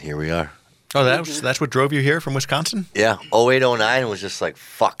Cities, and here we are. Oh, that's what drove you here from Wisconsin? Yeah, 08, 09 was just like,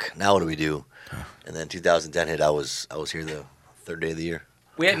 fuck, now what do we do? And then 2010 hit, I was here the third day of the year.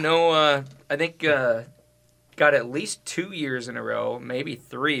 We had no, I think, got at least 2 years in a row, maybe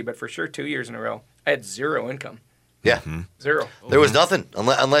 3, but for sure 2 years in a row. I had zero income. Yeah. Zero. There was nothing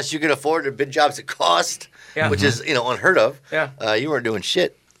unless you could afford to bid jobs at cost, Yeah. which is unheard of. Yeah. You weren't doing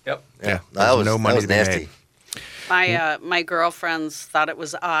shit. Yep. Yeah. That was no money that was to be nasty. made. My girlfriends thought it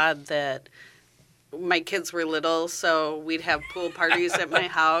was odd that my kids were little, so we'd have pool parties at my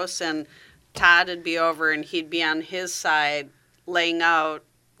house, and Todd would be over, and he'd be on his side laying out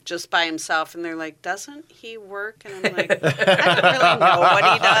just by himself, and they're like, "Doesn't he work?" And I'm like, "I don't really know what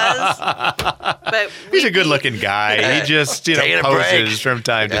he does." But He's a good-looking guy. He just, Taking a break. poses from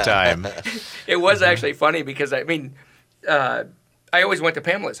time to time. It was actually funny because, I always went to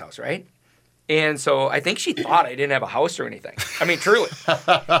Pamela's house, right? And so I think she thought I didn't have a house or anything. I mean, truly.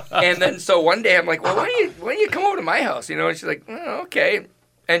 And then so one day I'm like, well, why don't you come over to my house? And she's like, oh, okay.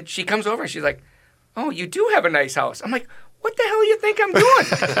 And she comes over and she's like, oh, you do have a nice house. I'm like, what the hell do you think I'm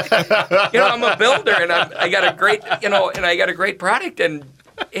doing? I'm a builder and I got a great, and I got a great product and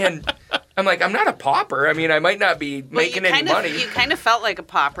I'm like, I'm not a pauper. I mean, I might not be making any money. You kind of felt like a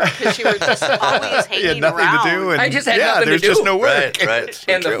pauper because you were just always He had hanging nothing around. to do. And, I just had nothing to there's do. just no work. Right.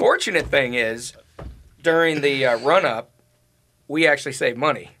 And the True. fortunate thing is, during the run-up, we actually saved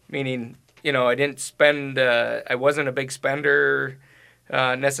money. Meaning, I didn't spend. I wasn't a big spender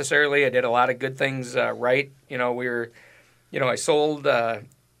necessarily. I did a lot of good things right. I sold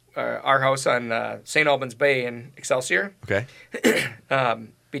our house on St. Albans Bay in Excelsior Okay.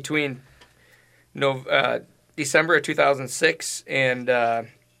 between December of 2006 and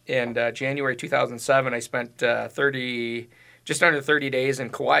January 2007. I spent just under 30 days in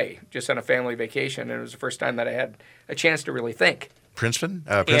Kauai, just on a family vacation, and it was the first time that I had a chance to really think.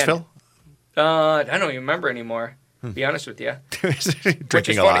 Princeville? I don't even remember anymore, to be honest with you. Which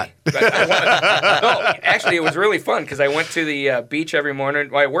Drinking is a funny. lot. But no, actually, it was really fun because I went to the beach every morning.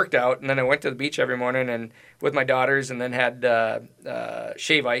 Well, I worked out, and then I went to the beach every morning and with my daughters, and then had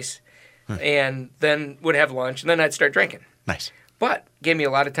shave ice, and then would have lunch, and then I'd start drinking. Nice. But gave me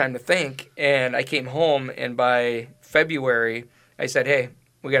a lot of time to think, and I came home, and by February, I said, hey,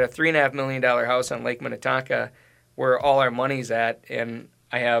 we got a $3.5 million house on Lake Minnetonka where all our money's at, and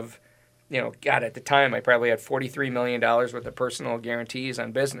I have, God, at the time, I probably had $43 million worth of personal guarantees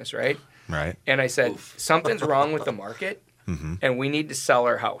on business, right? Right. And I said, something's wrong with the market, and we need to sell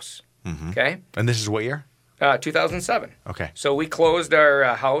our house, okay? And this is what year? 2007. Okay. So we closed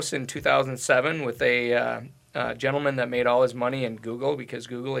our house in 2007 with a gentleman that made all his money in Google because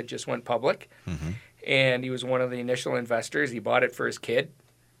Google had just went public. And he was one of the initial investors. He bought it for his kid,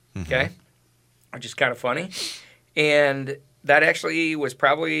 okay? Which is kind of funny. And that actually was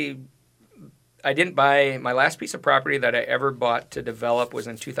probably, I didn't buy, my last piece of property that I ever bought to develop was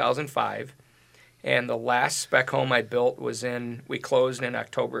in 2005. And the last spec home I built we closed in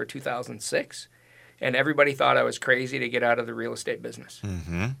October of 2006. And everybody thought I was crazy to get out of the real estate business.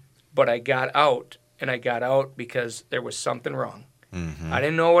 But I got out, and I got out because there was something wrong. I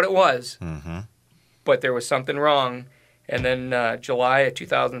didn't know what it was, but there was something wrong. And then July of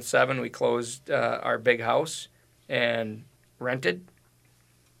 2007, we closed our big house and rented.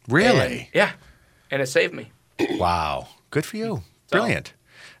 Really? Yeah. And it saved me. Wow. Good for you. Brilliant.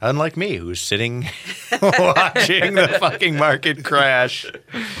 Unlike me, who's sitting watching the fucking market crash,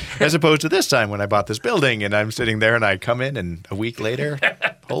 as opposed to this time when I bought this building and I'm sitting there and I come in and a week later,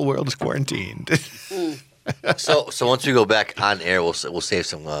 whole world is quarantined. So once we go back on air, we'll save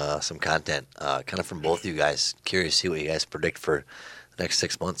some content, kind of from both of you guys. Curious to see what you guys predict for the next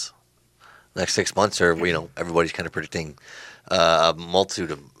 6 months. Next 6 months, or everybody's kind of predicting a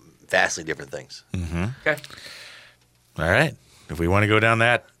multitude of vastly different things. Okay. All right. If we want to go down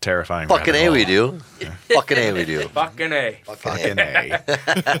that terrifying Fucking rabbit A, hole. we do. Fucking A, we do. Fucking A. Fucking A.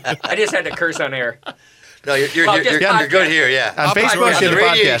 I just had to curse on air. No, you're Podcast. good here. Yeah. On Facebook podcast. and the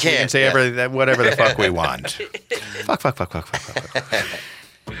Radio, you podcast, we can can't. say whatever the fuck we want. Fuck.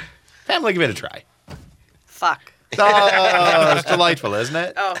 Family, give it a try. Fuck. Oh, it's delightful, isn't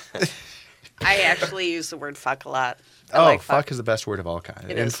it? Oh, I actually use the word fuck a lot. I Oh, like fuck is the best word of all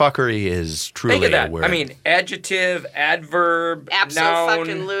kind. It And is. fuckery is truly Think of that. a word. I mean, adjective, adverb, noun.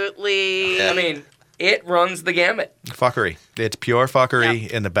 Abso-fucking-lutely. I mean, it runs the gamut. fuckery. It's pure fuckery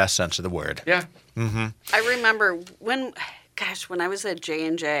in the best sense of the word. Yeah. I remember when I was at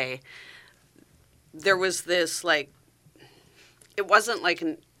J&J, there was this, like, it wasn't like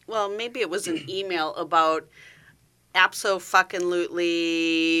maybe it was an email about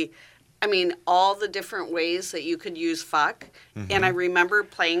abso-fucking-lutely, I mean, all the different ways that you could use fuck. And I remember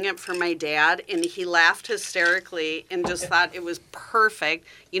playing it for my dad, and he laughed hysterically and just thought it was perfect.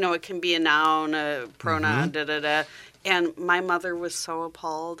 You know, it can be a noun, a pronoun, da-da-da. And my mother was so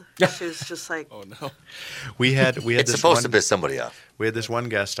appalled. She was just like, Oh no. We had It's this supposed one, to piss somebody off. We had this one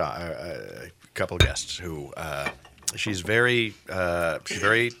guest, a couple guests who she's very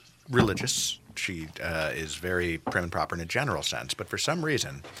religious. She is very prim and proper in a general sense, but for some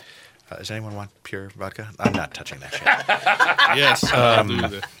reason, does anyone want pure vodka? I'm not touching that shit. Yes. I'll do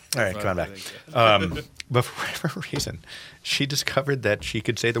the- All right, come on back. But for whatever reason, she discovered that she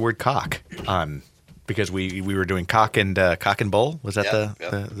could say the word cock on because we were doing cock and bull. Was that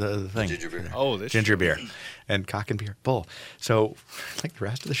Yep, the thing? Ginger beer. Oh, this Ginger beer and cock and beer bull. So, like the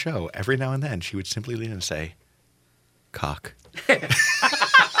rest of the show, every now and then she would simply lean and say, "Cock."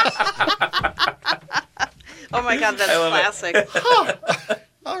 oh my God, that's classic.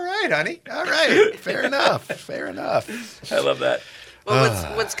 All right, honey. All right. Fair enough. Fair enough. I love that.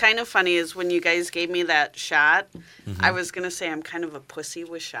 Well, what's kind of funny is when you guys gave me that shot, I was going to say I'm kind of a pussy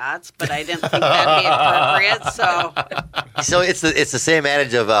with shots, but I didn't think that'd be appropriate. So it's the same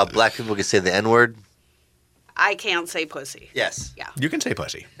adage of black people can say the N word. I can't say pussy. Yes. Yeah. You can say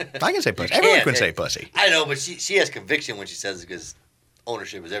pussy. I can say pussy. You Everyone can. can say pussy. I know, but she has conviction when she says it because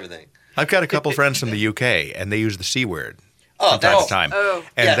ownership is everything. I've got a couple friends from the UK, and they use the C word Oh, from time that's to time. Oh.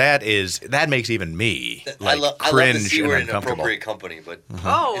 And Yeah. that makes even me I love the cringe C and word in uncomfortable. appropriate company, but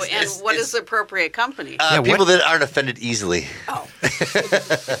Oh, It's- and what it's- is appropriate company? Yeah, people what- that aren't offended easily. Oh.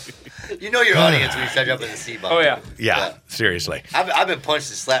 You know your audience when you start jumping the C bomb. Oh, yeah. Yeah, seriously. I've been punched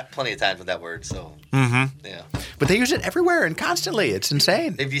and slapped plenty of times with that word, so yeah, But they use it everywhere and constantly. It's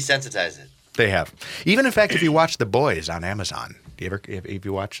insane. they've desensitized it. They have. Even, in fact, if you watch The Boys on Amazon. Have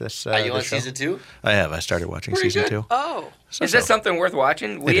you watched this? Are you on this show? season 2? I have. I started watching Pretty season good. 2. Oh. Is this something worth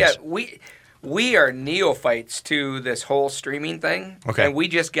watching? It is. We are neophytes to this whole streaming thing. Okay. And we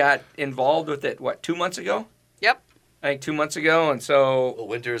just got involved with it, 2 months ago? Yep. I think 2 months ago. And so Well,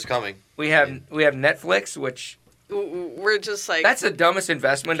 winter is coming. we have Netflix, which We're just like, that's the dumbest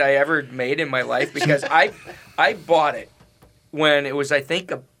investment I ever made in my life because I bought it when it was, I think,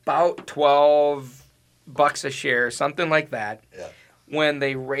 about $12 a share, something like that. Yeah. When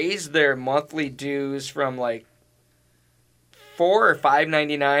they raised their monthly dues from like $4 or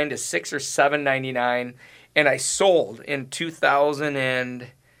 $5.99 to $6 or $7.99, and I sold in 2000 and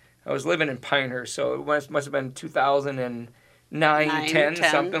I was living in Pinehurst, so it must have been 2009, 10,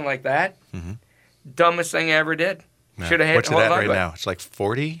 something like that. Dumbest thing I ever did. Yeah. Should have had. What's it hold at on, right but- now? It's like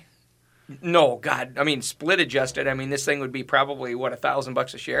 40? No, God. I mean, split adjusted. I mean, this thing would be probably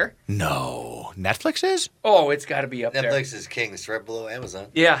 $1,000 a share. No. Netflix is? Oh, it's got to be up there. Netflix is king. It's right below Amazon.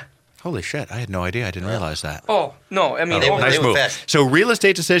 Yeah. Holy shit. I had no idea. I didn't realize that. Oh no. I mean, They oh, were- Nice they move. fast. So real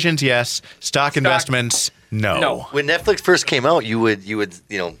estate decisions, yes. Stock investments, no. No. When Netflix first came out, you would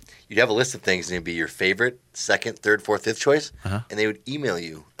you'd have a list of things and it'd be your favorite, second, third, fourth, fifth choice, and they would email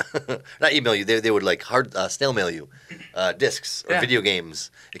you, not email you. They would like hard snail mail you discs or Yeah. video games.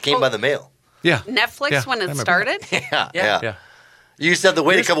 It came by the mail. Yeah. Netflix Yeah, when I it remember. started? Yeah. You used to have to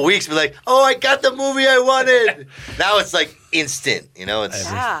wait a couple weeks, and be like, "Oh, I got the movie I wanted." Now it's like instant. You know, it's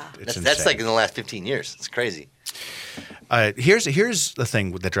Yeah. It's that's insane. like in the last 15 years. It's crazy. Here's the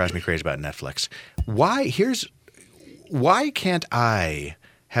thing that drives me crazy about Netflix. Why can't I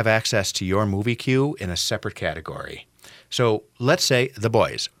have access to your movie queue in a separate category? So let's say The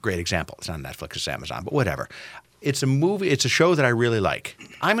Boys, great example. It's not Netflix, it's Amazon, but whatever. It's a movie, it's a show that I really like.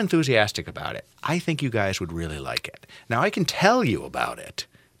 I'm enthusiastic about it. I think you guys would really like it. Now I can tell you about it,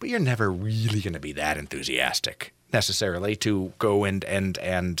 but you're never really going to be that enthusiastic necessarily to go and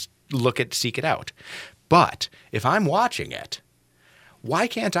seek it out. But if I'm watching it, why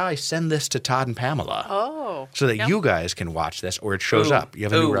can't I send this to Todd and Pamela Oh. so that Yep. you guys can watch this or it shows up? You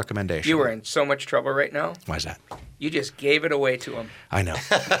have a new recommendation. You are in so much trouble right now. Why is that? You just gave it away to him. I know.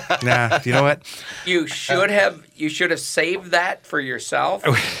 Nah, you know what? You should have saved that for yourself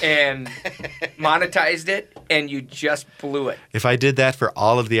and monetized it, and you just blew it. If I did that for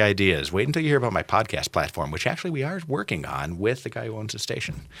all of the ideas, wait until you hear about my podcast platform, which actually we are working on with the guy who owns the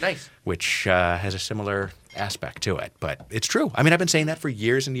station. Nice. Which has a similar aspect to it. But it's true. I mean, I've been saying that for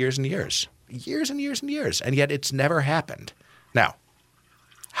years and years and years. Years and years and years. And yet it's never happened. Now,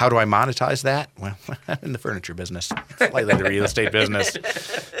 how do I monetize that? Well, I'm in the furniture business, slightly the real estate business,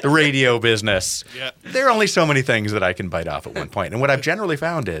 the radio business. Yeah. There are only so many things that I can bite off at one point. And what I've generally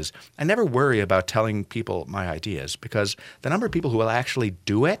found is I never worry about telling people my ideas because the number of people who will actually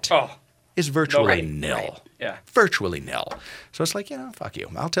do it is virtually nil. Right. Yeah. Virtually nil. So it's like, fuck you.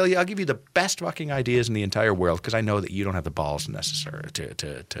 I'll tell you, I'll give you the best fucking ideas in the entire world because I know that you don't have the balls necessary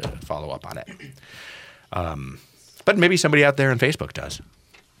to follow up on it. But maybe somebody out there on Facebook does.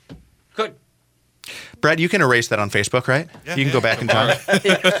 Good. Brad, you can erase that on Facebook, right? Yeah, You can go back in time.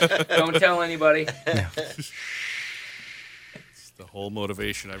 Don't tell anybody. It's the whole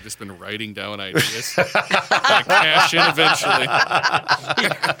motivation. I've just been writing down ideas. Gonna cash in eventually.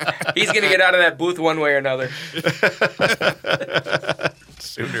 He's going to get out of that booth one way or another.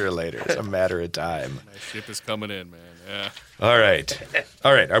 Sooner or later. It's a matter of time. My ship is coming in, man. Yeah. All right.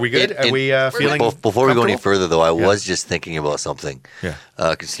 Are we good? Are we feeling Before we go any comfortable? further, though, I was just thinking about something. Yeah.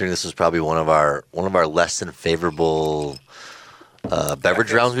 Considering this was probably one of our less than favorable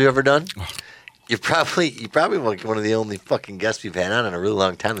beverage rounds we've ever done. You're probably like one of the only fucking guests we've had on in a really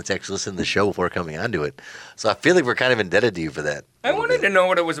long time that's actually listened to the show before coming onto it. So I feel like we're kind of indebted to you for that. I wanted to know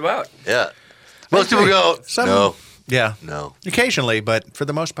what it was about. Yeah. Most people go, no, Yeah. no. Occasionally, but for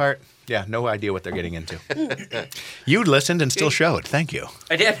the most part, yeah, no idea what they're getting into. You listened and still showed. Thank you.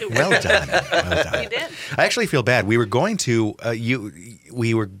 I did. Well done. Well done. You did. I actually feel bad. We were going to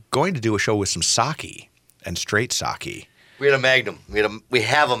do a show with some sake and straight sake. We had a Magnum. We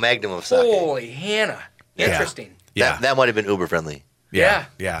have a Magnum of sake. Holy Hannah. Interesting. Yeah. That might have been uber friendly. Yeah.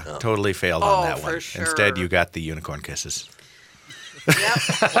 Yeah. Totally failed Oh, on that for one. sure. Instead, you got the unicorn kisses. Yep.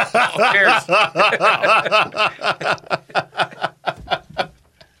 Cheers.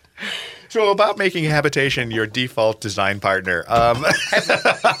 So about making habitation your default design partner. Have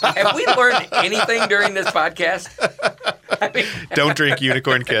we learned anything during this podcast? I mean, Don't drink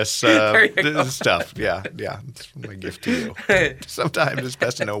unicorn kiss There you go. stuff. Yeah. It's my gift to you. Sometimes it's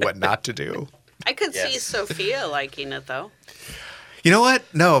best to know what not to do. I could see Yes. Sophia liking it though. You know what?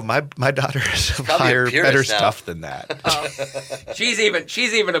 No, my daughter is Probably a higher, purist better now. stuff than that. she's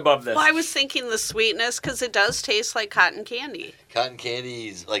even above this. Well, I was thinking the sweetness because it does taste like cotton candy. Cotton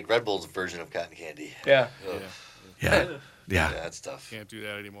candy's like Red Bull's version of cotton candy. Yeah. Ugh. Yeah. Yeah, that's tough. Can't do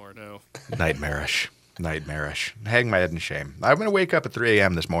that anymore, no. Nightmarish. Hang my head in shame. I'm going to wake up at 3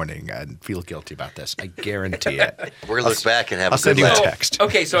 a.m. this morning and feel guilty about this. I guarantee it. We're gonna look back and have I'll a good send you a laugh. text.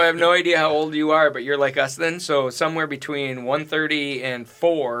 Okay, so I have no idea how old you are, but you're like us then. So somewhere between 1:30 and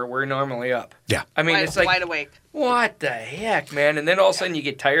 4, we're normally up. Yeah. I mean, Wide, it's like, wide awake. what the heck, man? And then all of a sudden you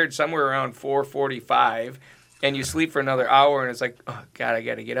get tired somewhere around 4:45, and you sleep for another hour, and it's like, oh, God, I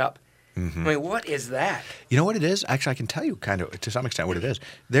got to get up. Mm-hmm. I mean, what is that? You know what it is? Actually, I can tell you kind of to some extent what it is.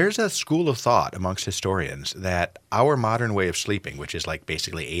 There's a school of thought amongst historians that our modern way of sleeping, which is like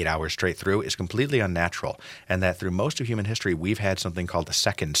basically 8 hours straight through, is completely unnatural. And that through most of human history, we've had something called the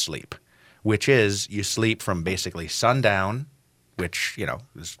second sleep, which is you sleep from basically sundown, which,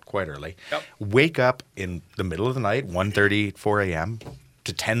 is quite early, Yep. wake up in the middle of the night, 1:30, 4 a.m.,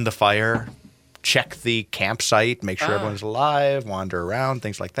 to tend the fire, check the campsite, make sure everyone's alive, wander around,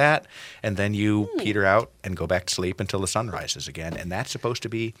 things like that. And then you peter out and go back to sleep until the sun rises again. And that's supposed to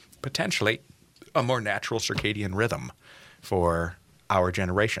be potentially a more natural circadian rhythm for our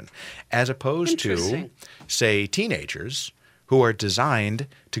generation, as opposed to, Interesting. say, teenagers who are designed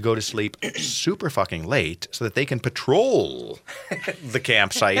to go to sleep super fucking late so that they can patrol the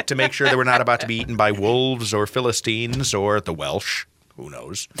campsite to make sure that we're not about to be eaten by wolves or Philistines or the Welsh. Who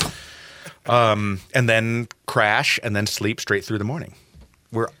knows? And then crash and then sleep straight through the morning.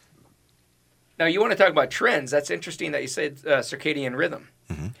 Now, you want to talk about trends. That's interesting that you said circadian rhythm.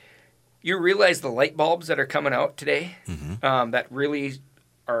 Mm-hmm. You realize the light bulbs that are coming out today Mm-hmm. that really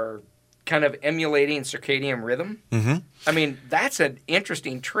are kind of emulating circadian rhythm? Mm-hmm. I mean, that's an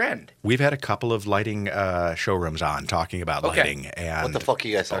interesting trend. We've had a couple of lighting showrooms on talking about Okay. lighting. And What the fuck are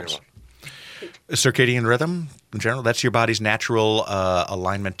you guys talking about? circadian rhythm in general, that's your body's natural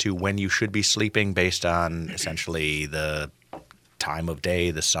alignment to when you should be sleeping based on essentially the time of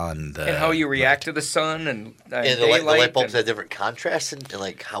day, the sun, And how you react to the sun and And the daylight. light bulbs and- have different contrasts and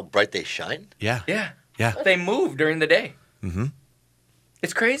like how bright they shine. Yeah. Yeah. Yeah. They move during the day.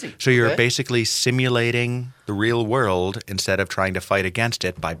 It's crazy. So you're Okay. basically simulating the real world instead of trying to fight against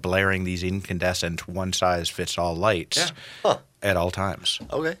it by blaring these incandescent one-size-fits-all lights Yeah. Huh. at all times.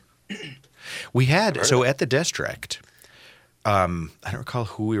 Okay. We had, so at the district, I don't recall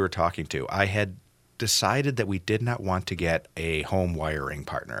who we were talking to. I had decided that we did not want to get a home wiring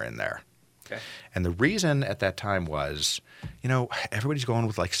partner in there. Okay. And the reason at that time was, everybody's going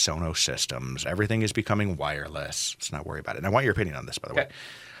with like Sonos systems. Everything is becoming wireless. Let's not worry about it. And I want your opinion on this, by the way. Okay.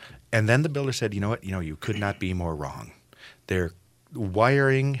 And then the builder said, you know what? You could not be more wrong. Their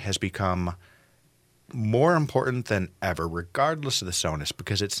wiring has become more important than ever, regardless of the Sonos,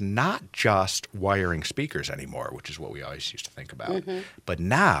 because it's not just wiring speakers anymore, which is what we always used to think about. But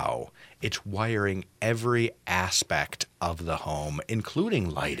now it's wiring every aspect of the home, including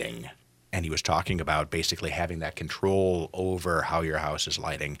lighting. And he was talking about basically having that control over how your house is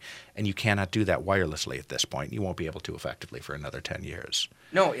lighting. And you cannot do that wirelessly at this point. You won't be able to effectively for another 10 years.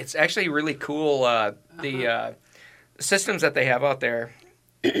 No, it's actually really cool. The systems that they have out there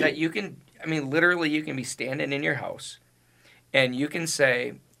that you can, literally you can be standing in your house and you can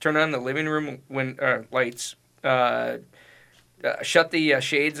say, turn on the living room lights, shut the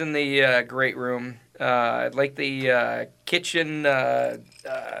shades in the great room, like the kitchen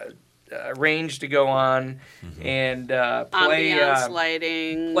range to go on, and play Ambiance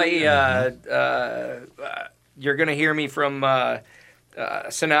lighting. You're gonna hear me from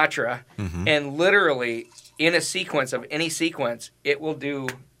Sinatra, and literally in a sequence of any sequence, it will do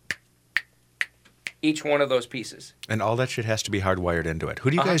each one of those pieces. And all that shit has to be hardwired into it.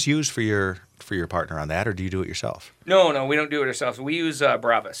 Who do you guys use for your partner on that, or do you do it yourself? No, we don't do it ourselves. We use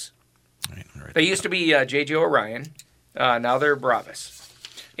Bravas. Right. They used to be J.J. Orion. Now they're Bravas.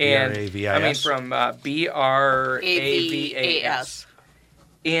 And B-R-A-V-I-S? from BRAVAS. AVAS.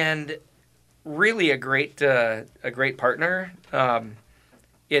 And really a great partner.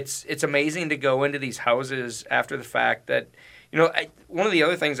 It's amazing to go into these houses after the fact that, one of the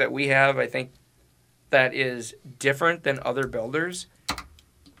other things that we have, I think, that is different than other builders,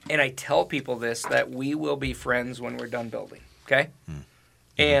 and I tell people this, that we will be friends when we're done building, okay?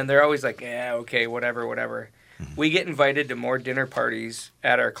 And they're always like, yeah, okay, whatever. We get invited to more dinner parties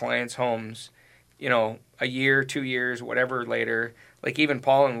at our clients' homes, a year, 2 years, whatever later. Like even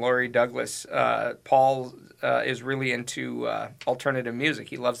Paul and Lori Douglas. Paul is really into alternative music.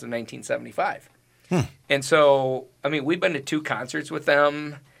 He loves the 1975. And so, we've been to 2 concerts with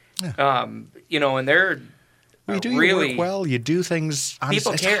them, and they're You do your really work well. You do things.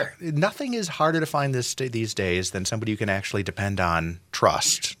 People care. Nothing is harder to find these days than somebody you can actually depend on,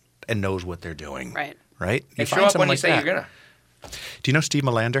 trust, and knows what they're doing. Right. Right? and find show up someone when you like say that. you're gonna. Do you know Steve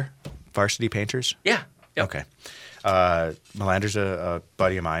Melander, Varsity Painters? Yeah. Yep. Okay. Melander's a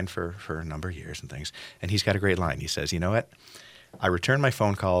buddy of mine for a number of years and things, and he's got a great line. He says, "You know what? I return my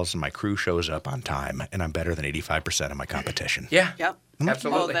phone calls and my crew shows up on time, and I'm better than 85% of my competition." Yeah. Yep.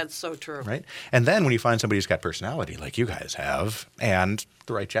 Absolutely. Oh, that's so true. Right? And then when you find somebody who's got personality like you guys have and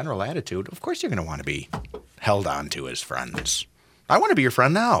the right general attitude, of course you're going to want to be held on to as friends. I want to be your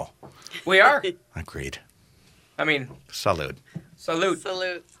friend now. We are. Agreed. Salute.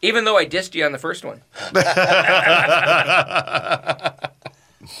 Salute. Even though I dissed you on the first one.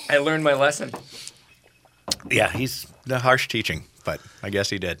 I learned my lesson. Yeah, he's the harsh teaching, but I guess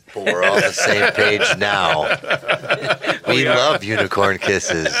he did. But we're all on the same page now. We love unicorn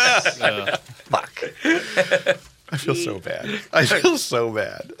kisses. Fuck. I feel so bad. I feel so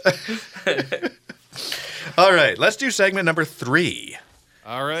bad. All right, let's do segment number 3.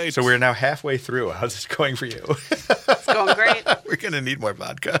 All right. So we're now halfway through. How's this going for you? It's going great. We're going to need more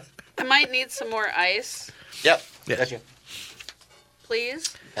vodka. I might need some more ice, Yep. Yeah. Gotcha.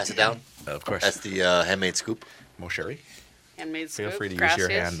 please. Pass it down. Of course. That's the handmade scoop. Mo Sherry. Handmade Feel scoop. free to Gracias. use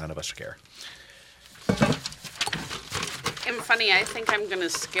your hand. None of us care. And funny, I think I'm going to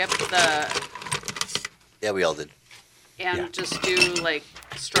skip the Yeah, we all did. and Yeah. just do like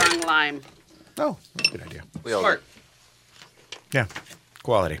strong lime. Oh, that's a good idea. We all Smart. did. Yeah,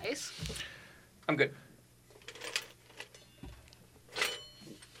 quality. Ice. I'm good.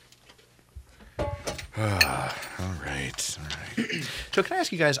 All right. So can I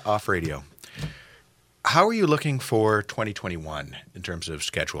ask you guys off radio, how are you looking for 2021 in terms of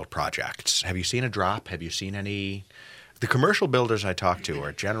scheduled projects? Have you seen a drop? Have you seen any? The commercial builders I talk to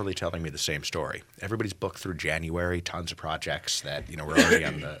are generally telling me the same story. Everybody's booked through January, tons of projects that we're already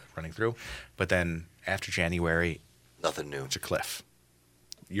on the running through. But then after January, Nothing new. it's a cliff.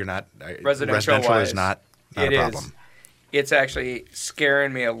 You're not Residential is wise, not it a is. problem. It's actually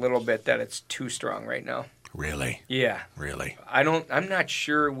scaring me a little bit that it's too strong right now. Really, Yeah. really. I'm not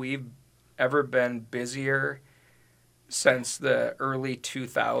sure we've ever been busier since the early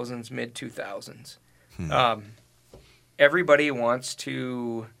 2000s, mid 2000s. Everybody wants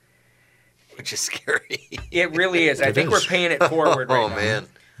to. Which is scary. It really is. I think we're paying it forward right now. Oh, man.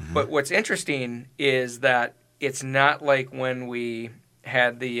 But what's interesting is that it's not like when we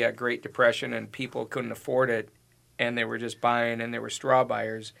had the Great Depression and people couldn't afford it and they were just buying and they were straw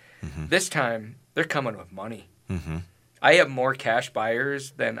buyers. This time, they're coming with money. I have more cash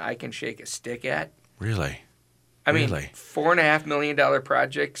buyers than I can shake a stick at. Really? I mean, Really? $4.5 million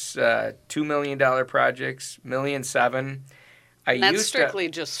projects, $2 million projects, $1.7 million. And that's strictly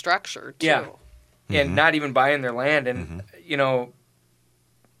just structure, too. Yeah. And not even buying their land. And,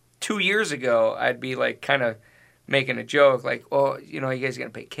 2 years ago, I'd be like kind of making a joke like, well, are you guys going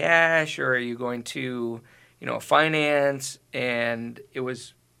to pay cash or are you going to, finance? And it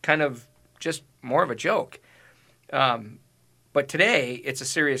was kind of just more of a joke. But today, it's a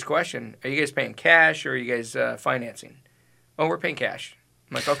serious question. Are you guys paying cash or are you guys financing? Oh, we're paying cash.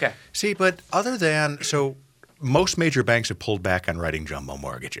 I'm like, okay. See, but so most major banks have pulled back on writing jumbo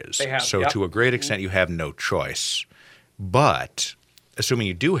mortgages. They have, So yep. to a great extent, you have no choice. But assuming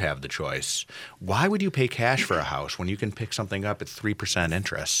you do have the choice, why would you pay cash for a house when you can pick something up at 3%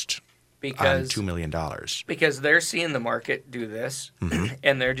 interest on $2 million? Because they're seeing the market do this,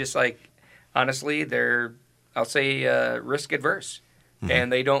 and they're just like, honestly, they're, I'll say, risk adverse.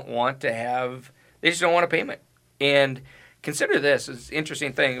 And they don't want to they just don't want a payment. And consider this, it's an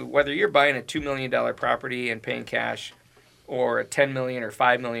interesting thing, whether you're buying a $2 million property and paying cash or a $10 million or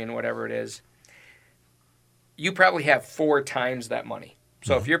 $5 million, whatever it is, you probably have 4 times that money.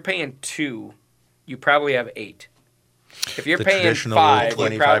 So if you're paying 2, you probably have 8. If you're paying 5,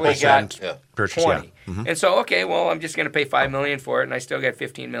 you probably got purchase, 20. Yeah. And so, okay, well, I'm just going to pay $5 million for it, and I still got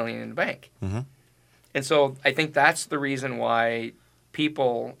 $15 million in the bank. And so I think that's the reason why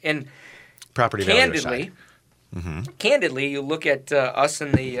people, and Property value aside. candidly, you look at us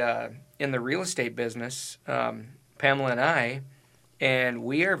in the real estate business, Pamela and I, and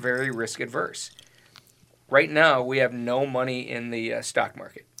we are very risk adverse. Right now, we have no money in the stock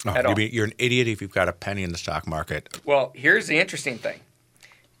market at all. You're an idiot if you've got a penny in the stock market. Well, here's the interesting thing.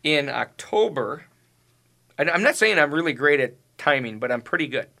 In October, and I'm not saying I'm really great at timing, but I'm pretty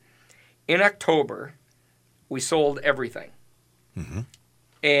good. In October, we sold everything.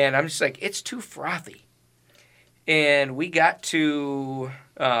 And I'm just like, it's too frothy. And we got to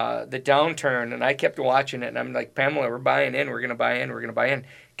the downturn, and I kept watching it, and I'm like, Pamela, we're buying in, we're going to buy in, we're going to buy in.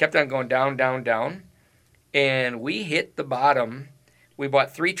 Kept on going down, down, down. And we hit the bottom. We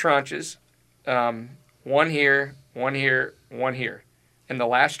bought 3 tranches, one here, one here, one here. And the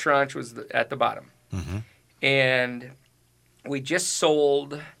last tranche was at the bottom. And we just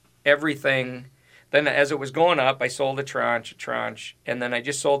sold everything. Then as it was going up, I sold a tranche, and then I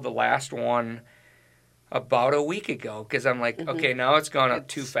just sold the last one about a week ago because I'm like, okay, now it's gone up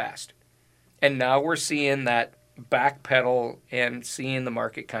too fast. And now we're seeing that backpedal and seeing the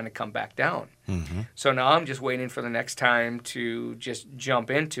market kind of come back down. So now I'm just waiting for the next time to just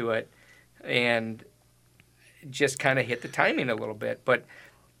jump into it and just kind of hit the timing a little bit. But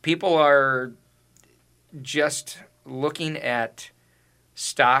people are just looking at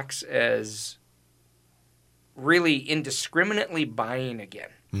stocks as really indiscriminately buying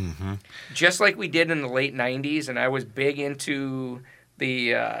again. Just like we did in the late 90s, and I was big into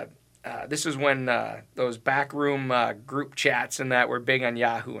the this is when those backroom group chats and that were big on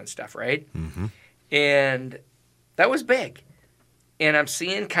Yahoo and stuff, right? And that was big. And I'm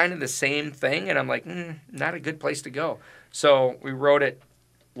seeing kind of the same thing, and I'm like, not a good place to go. So we wrote it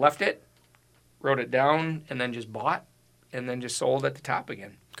down, and then just bought, and then just sold at the top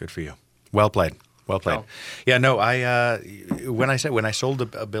again. Good for you. Well played. Well played. Oh. Yeah, no, when I sold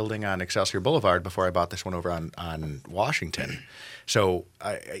a building on Excelsior Boulevard before I bought this one over on Washington, so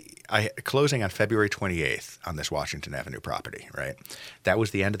I closing on February 28th on this Washington Avenue property, right? That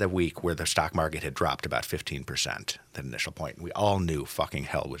was the end of the week where the stock market had dropped about 15%, that initial point. And we all knew fucking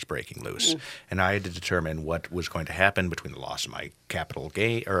hell was breaking loose. And I had to determine what was going to happen between the loss of my capital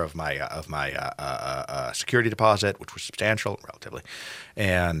gain or of my security deposit, which was substantial relatively,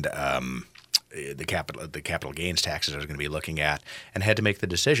 and the capital gains taxes I was going to be looking at, and had to make the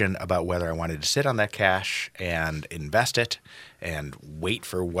decision about whether I wanted to sit on that cash and invest it and wait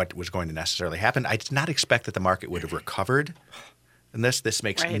for what was going to necessarily happen. I did not expect that the market would have recovered in this. This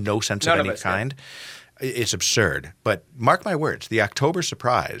makes no sense of any kind. It's absurd. But mark my words, the October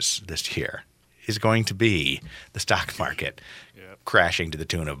surprise this year is going to be the stock market crashing to the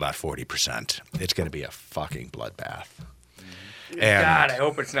tune of about 40%. It's going to be a fucking bloodbath. And God, I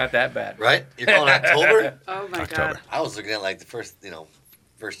hope it's not that bad. Right? You're calling October? Oh, my October. God. I was looking at like the first,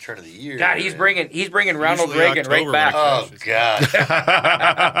 first turn of the year. God, he's bringing Ronald Usually Reagan right October, back. Oh God!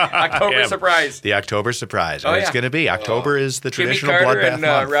 October Yeah. surprise. The October surprise. Oh, It's yeah. going to be. October is the Jimmy traditional Carter bloodbath and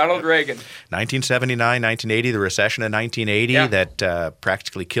month. Ronald Reagan. 1979, 1980, the recession of 1980 Yeah. that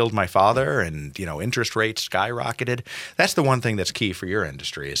practically killed my father, and interest rates skyrocketed. That's the one thing that's key for your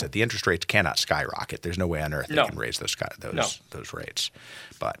industry is that the interest rates cannot skyrocket. There's no way on earth they No. can raise those No. those rates.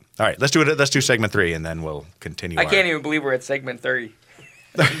 But all right, let's do it. Let's do segment 3, and then we'll continue. I can't even believe we're at segment 30.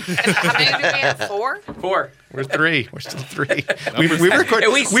 How many do we have? 4? 4. We're 3. We're still 3. We we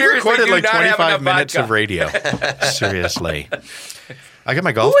seriously recorded do like not have 25 enough minutes vodka. of radio. Seriously. I got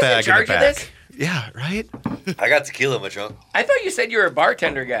my golf was in bag in charge the of back. this? Yeah, right? I got tequila in my trunk. I thought you said you were a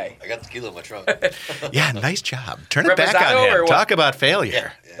bartender guy. I got tequila in my trunk. Yeah, nice job. Turn it back Reposado on or him. what? Talk about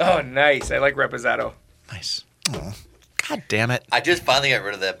failure. Oh, nice. I like Reposado. Nice. Oh, God damn it. I just finally got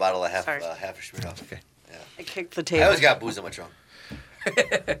rid of that bottle of half Sorry. a Smirnoff. Okay. I kicked the I table. always got booze in my trunk.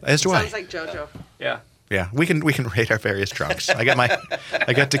 As do I. Sounds like JoJo. Yeah. Yeah, we can rate our various trunks. I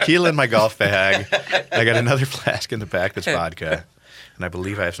got tequila in my golf bag. I got another flask in the back that's vodka, and I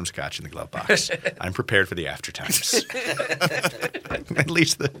believe I have some scotch in the glove box. I'm prepared for the after times. At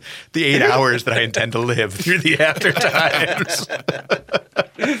least the 8 hours that I intend to live through the after times.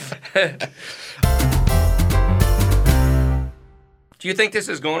 Do you think this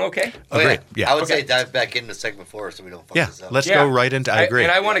is going okay? Oh, Great. Yeah. I would Okay. say dive back into segment 4 so we don't fuck Yeah, this up. let's go right into. I agree.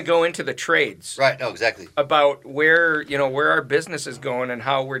 And I want to go into the trades. Right, no, exactly. About where our business is going and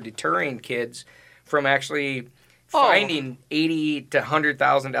how we're deterring kids from actually finding $80,000 to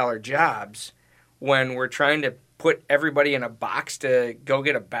 $100,000 jobs when we're trying to put everybody in a box to go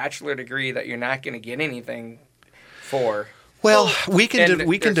get a bachelor degree that you're not going to get anything for. Well, we can and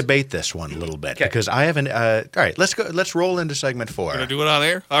we can there's- debate this one a little bit Okay. because I haven't. All right, let's go. Let's roll into segment 4, Gonna do it on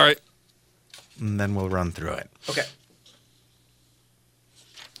air? All right. and then we'll run through it. Okay.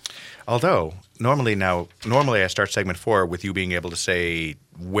 Although normally I start segment 4 with you being able to say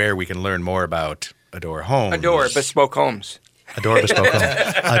where we can learn more about Adore Homes. Adore Bespoke Homes. Adore Bespoke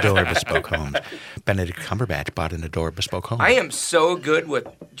Homes. Adore Bespoke Homes. Benedict Cumberbatch bought an Adore Bespoke Home. I am so good with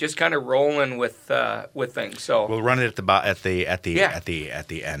just kind of rolling with things. So We'll run it at the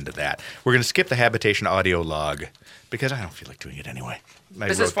end of that. We're going to skip the habitation audio log because I don't feel like doing it anyway. I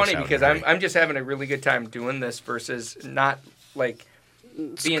this wrote is funny out in because a hurry. I'm just having a really good time doing this versus not like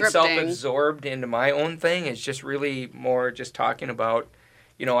being Scripting. self-absorbed into my own thing. It's just really more just talking about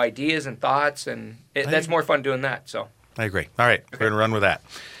ideas and thoughts, and that's more fun doing that. So I agree. All right, we're going to run with that.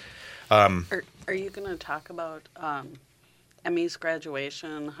 Are you going to talk about Emmy's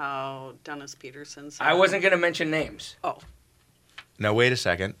graduation, how Dennis Peterson said? I wasn't going to mention names. Oh, Now wait a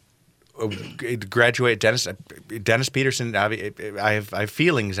second. Graduate Dennis Peterson. I have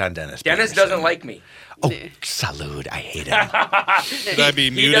feelings on Dennis. Dennis Peterson. doesn't like me. Oh, salud! I hate him. Should I be He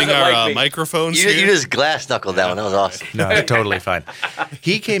muting doesn't our like me. microphones You here? just glass knuckled that one. That was awesome. No, it's totally fine.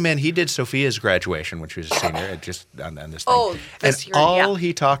 He came in. He did Sophia's graduation, which was a senior, just on this thing. Oh, this and year, all yeah.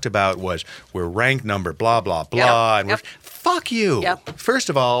 he talked about was we're ranked number blah blah blah, and Yep. we're fuck you. Yep. First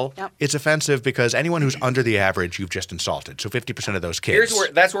of all, Yep. it's offensive because anyone who's under the average, you've just insulted. So 50% of those kids.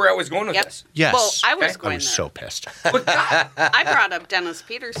 That's where I was going with Yep. this. Yes. Well, I was Okay. I going was there. so pissed. But God, I brought up Dennis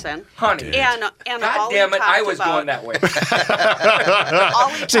Peterson. honey, And all God he damn it, I talked was about, going that way. All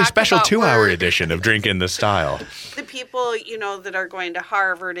he It's a talked special about 2-hour were edition of Drinking the Style. the people, that are going to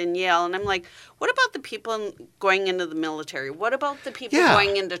Harvard and Yale. And I'm like, what about the people going into the military? What about the people Yeah.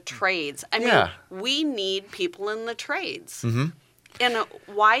 going into trades? I mean, Yeah. we need people in the trades. Mm-hmm. And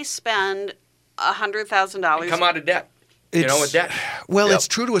why spend $100,000? Come out of debt. With debt. Well, Yep. it's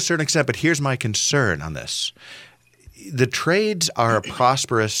true to a certain extent, but here's my concern on this. The trades are a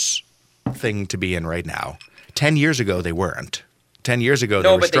prosperous thing to be in right now. 10 years ago, they weren't. 10 years ago, they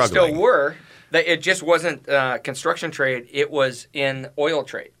No, were but struggling. they still were. It just wasn't construction trade. It was in oil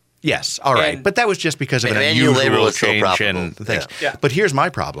trade. Yes, all right. And- But that was just because of an Manual labor unusual was so change in profitable. things. Yeah. But here's my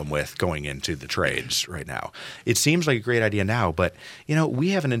problem with going into the trades right now. It seems like a great idea now, but, we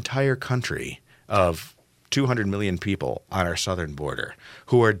have an entire country of 200 million people on our southern border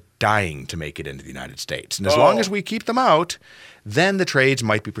who are dying to make it into the United States. And as long as we keep them out, then the trades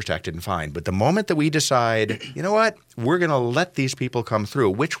might be protected and fine. But the moment that we decide, you know what, we're going to let these people come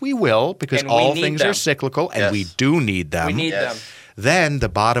through, which we will because And we all need things them. are cyclical and Yes. we do need them. We need Yes. them. Then the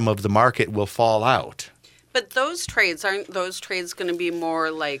bottom of the market will fall out. But those trades aren't going to be more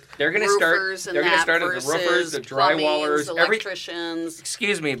like They're gonna start- roofers and they're gonna that start as the roofers, versus the plumbings, drywallers, electricians.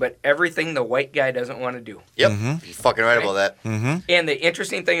 Excuse me, but everything the white guy doesn't want to do. Yep. You're fucking right about that. And the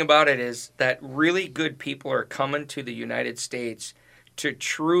interesting thing about it is that really good people are coming to the United States to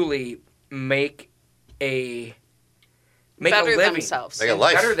truly make a make Better a living, themselves. Make a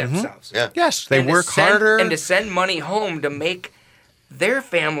life. better themselves. Yeah. Yes, they And to work harder. and to send money home to make their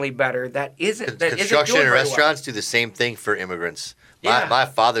family better. That isn't Construction doing and very restaurants do the same thing for immigrants. Yeah. My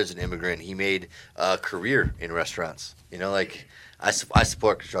father's an immigrant. He made a career in restaurants. You know, like I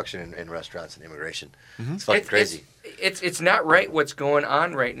support construction and restaurants and immigration. It's fucking crazy. It's not right what's going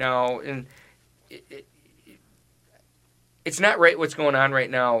on right now, and it's not right what's going on right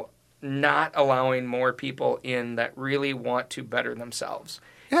now. Not allowing more people in that really want to better themselves.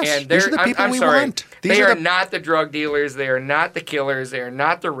 Yes, and these are the people I'm we sorry, want. These they are are the- not the drug dealers. They are not the killers. They are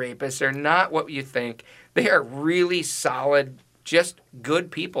not the rapists. They're not what you think. They are really solid, just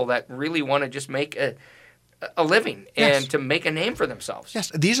good people that really want to just make a living Yes. and to make a name for themselves.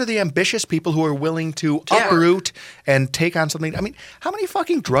 Yes, these are the ambitious people who are willing to Yeah. uproot and take on something. I mean, how many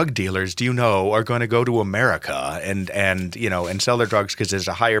fucking drug dealers do you know are going to go to America and you know and sell their drugs because there's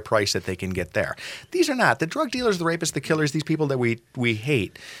a higher price that they can get there? These are not the drug dealers, the rapists, the killers. These people that we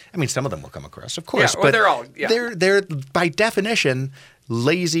hate. I mean, some of them will come across, of course, well, but they're all- yeah. they're by definition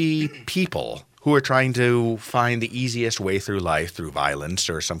lazy people who are trying to find the easiest way through life through violence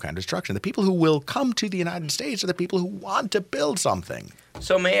or some kind of destruction. The people who will come to the United States are the people who want to build something.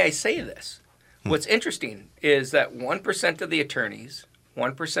 So may I say this? What's interesting is that 1% of the attorneys,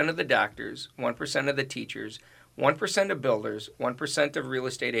 1% of the doctors, 1% of the teachers, 1% of builders, 1% of real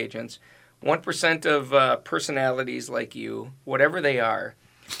estate agents, 1% of personalities like you, whatever they are,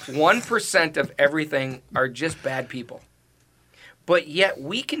 1% of everything are just bad people. But yet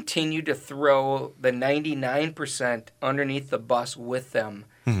we continue to throw the 99% underneath the bus with them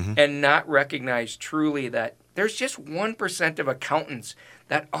and not recognize truly that there's just 1% of accountants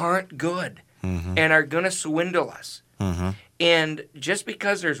that aren't good and are going to swindle us. And just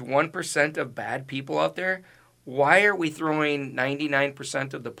because there's 1% of bad people out there, why are we throwing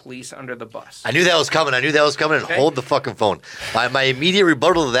 99% of the police under the bus? I knew that was coming. And Okay. hold the fucking phone. My immediate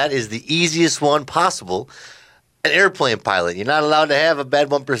rebuttal to that is the easiest one possible. An airplane pilot. You're not allowed to have a bad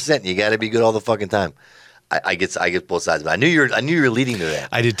 1%. You got to be good all the fucking time. I get both sides, but I knew you were leading to that.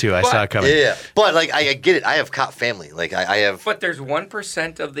 I did too. I saw it coming. Yeah, but like I get it. I have cop family. Like I have, But there's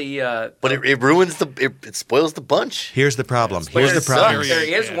 1% of the... but it ruins it spoils the bunch. Here's the problem. But Here's the problem. There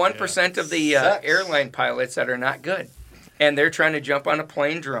is Yeah, 1% of the Sucks. airline pilots that are not good. And they're trying to jump on a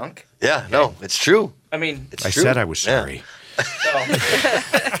plane drunk. Yeah, no, it's true. I mean, It's I true. said I was Yeah. sorry.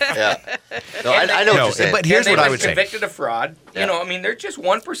 Yeah. No, I know what No, you're saying. but here's and they what I was would say. convicted of fraud. Yeah. You know, I mean, they're just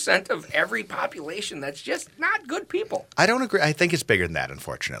 1% of every population that's just not good people. I don't agree. I think it's bigger than that,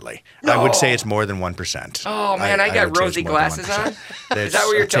 unfortunately. I would say it's more than 1%. Oh, man, I got would say it's rosy more than glasses 1%. on? That's- that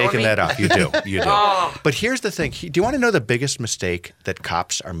what you're I'm telling taking me? that off. You do. You do. Oh. But here's the thing. Do you want to know the biggest mistake that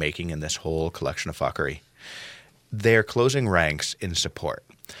cops are making in this whole collection of fuckery? They're closing ranks in support.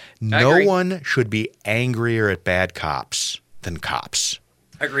 No agree. one should be angrier at bad cops than cops.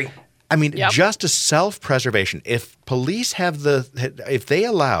 I agree. I mean, Yep. just a self-preservation. If police if they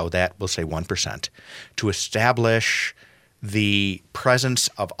allow that, we'll say 1%, to establish the presence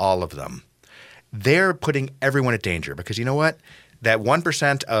of all of them, they're putting everyone at danger because you know what? That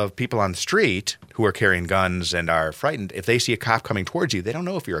 1% of people on the street who are carrying guns and are frightened, if they see a cop coming towards you, they don't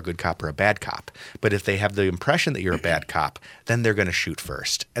know if you're a good cop or a bad cop. But if they have the impression that you're a bad cop, then they're going to shoot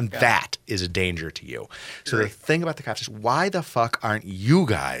first. And that is a danger to you. So the thing about the cops is why the fuck aren't you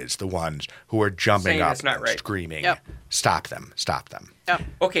guys the ones who are jumping Saying up it's not and right. screaming, Yep. stop them, stop them. Yep.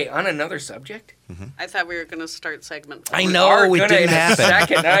 Okay, on another subject. I thought we were going to start segment 4. I We know, are it gonna didn't in a happen.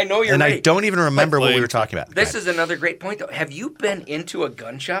 second, and I know you're And right. I don't even remember what we were talking about. This Go is another great point, though. Have you been into a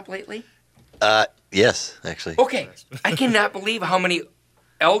gun shop lately? Yes, actually. Okay, I cannot believe how many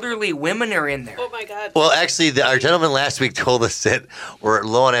elderly women are in there. Oh, my God. Well, actually, our gentleman last week told us that we're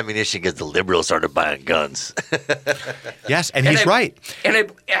low on ammunition because the liberals started buying guns. Yes, and he's right. And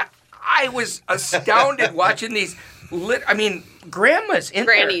I was astounded watching these. Grandmas in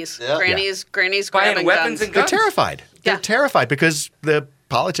Grannies. Yeah. Grannies Buying grabbing weapons guns. and They're guns. terrified. They're Yeah. terrified because the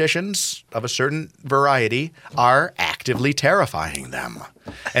politicians of a certain variety are actively terrifying them.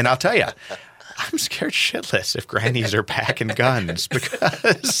 And I'll tell you, I'm scared shitless if grannies are packing guns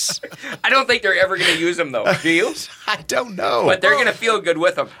because I don't think they're ever going to use them, though. Do you? I don't know. But they're going to feel good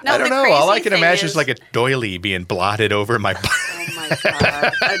with them. No, I don't the know. All I crazy can thing imagine is is- like a doily being blotted over my butt. Oh, my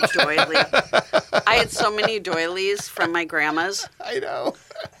God. A doily. I had so many doilies from my grandma's. I know.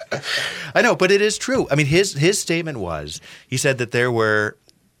 I know, but it is true. I mean, his statement was, he said that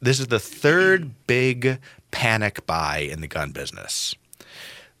this is the third big panic buy in the gun business.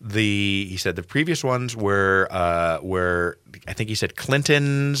 He said the previous ones were I think he said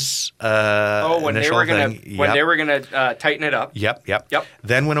Clinton's When they initial were going thing. to when Yep. they were going to tighten it up. Yep. Yep.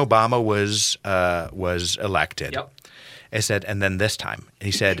 Then when Obama was elected. Yep. I said, and then this time. And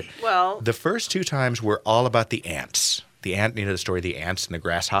he said, Well- the first 2 times were all about the ants. The ant, the story of the ants and the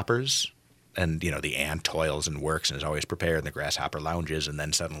grasshoppers. And, the ant toils and works and is always prepared, and the grasshopper lounges, and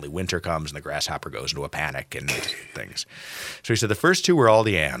then suddenly winter comes and the grasshopper goes into a panic and things. So he said the first 2 were all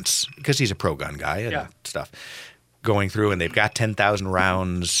the ants, because he's a pro-gun guy and stuff, going through, and they've got 10,000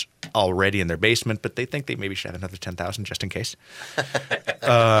 rounds already in their basement, but they think they maybe should have another 10,000 just in case.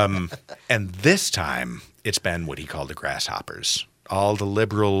 And this time, it's been what he called the grasshoppers. All the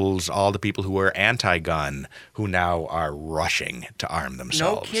liberals, all the people who were anti-gun, who now are rushing to arm No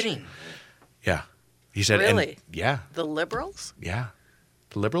themselves. kidding. Yeah. He said, and- Really? yeah, The liberals? yeah.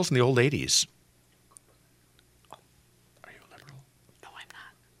 The liberals in the old 80s. Are you a liberal? No, I'm not.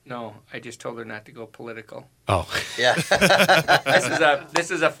 No, I just told her not to go political. Oh. Yeah. This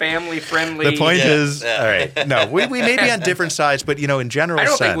is a family friendly. The point is, Yeah. all right, no, we may be on different sides, but, in general I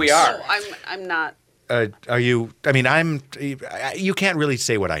don't sense. think we are. No, I'm not. Are you, you can't really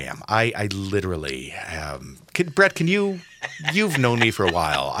say what I am. I literally, Brett, you've known me for a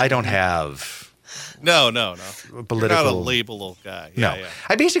while. I don't have No. political. You're not a label guy. No. Yeah.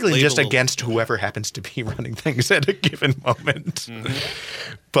 I'm basically just Label- against whoever happens to be running things at a given moment. Mm-hmm.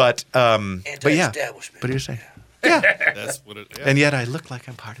 But yeah. Anti-establishment. What do you say? Yeah. That's what it. Yeah. And yet I look like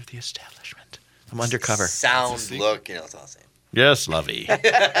I'm part of the establishment. I'm undercover. Sound, look, it's all the same. Yes, lovey.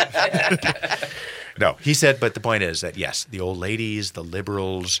 No, he said, but the point is that, yes, the old ladies, the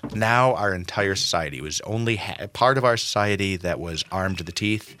liberals, now our entire society was only part of our society that was armed to the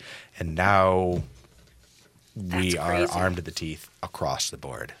teeth, and now we That's are crazy. armed to the teeth across the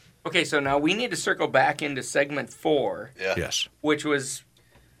board. Okay, so now we need to circle back into segment 4, Yeah. Yes. which was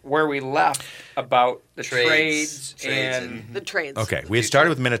where we left about the trades, Trades and The trades. Okay, we had started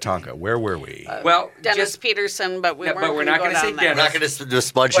with Minnetonka. Where were we? well, Dennis just Peterson, but we Yeah, weren't but we're gonna not go gonna say down that We're not Dennis. going to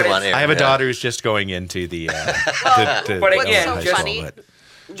smudge But him on it's- air. I have a Yeah. daughter who's just going into the But again, high just- school,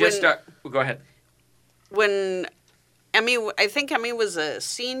 but- just go ahead. when Emmy, I think Emmy was a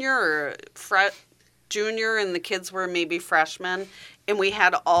senior or junior, and the kids were maybe freshmen, and we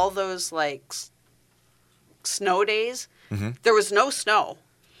had all those snow days. Mm-hmm. There was no snow,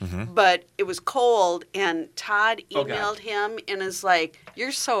 but it was cold, and Todd Oh, God. emailed him and is like,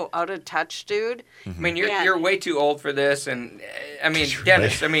 "You're so out of touch, dude." I mean, you're Yeah. you're way too old for this, and I mean,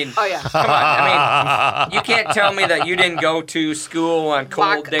 Dennis. I mean, Oh yeah. come on. I mean, you can't tell me that you didn't go to school on cold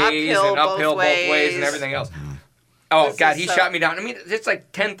Walk days uphill and uphill both ways and ways. everything else. Oh This God, is he so- shot me down. I mean, it's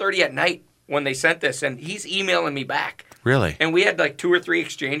like 10:30 at night when they sent this, and he's emailing me back. Really? And we had like 2 or 3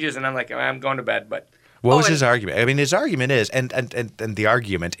 exchanges, and I'm like, I'm going to bed. But What was and- his argument? I mean, his argument is, and the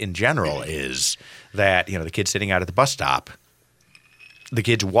argument in general is that, the kid sitting out at the bus stop, the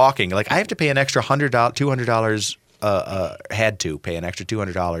kid's walking. Like, I have to pay an extra $200, had to pay an extra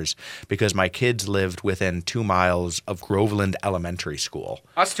 $200 because my kids lived within 2 miles of Groveland Elementary School,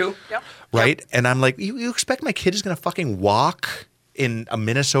 us too. Yep. right? And I'm like, you expect my kid is going to fucking walk in a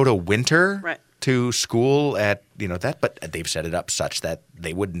Minnesota winter? Right. To school at that, but they've set it up such that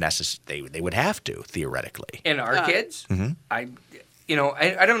they would they would have to theoretically. And our kids, Mm-hmm.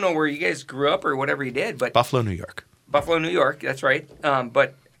 I don't know where you guys grew up or whatever you did, but Buffalo, New York. Buffalo, New York. That's right.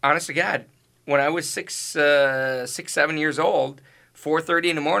 But honest to God, when I was 7 years old, 4:30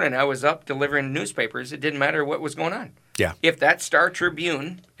 in the morning, I was up delivering newspapers. It didn't matter what was going on. Yeah. If that Star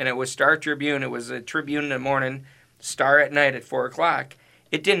Tribune, and it was Star Tribune, it was a Tribune in the morning, Star at night at 4:00.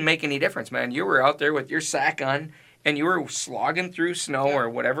 It didn't make any difference, man. You were out there with your sack on, and you were slogging through snow or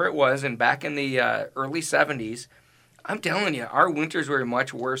whatever it was. And back in the early 70s, I'm telling you, our winters were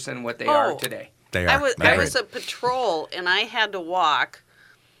much worse than what they are Oh. today. They I are. was They're I was great. a patrol, and I had to walk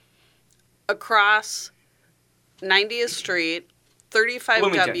across 90th Street,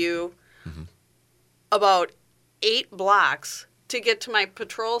 35W, about 8 blocks to get to my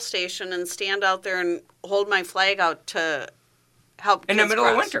patrol station and stand out there and hold my flag out to help In the kids middle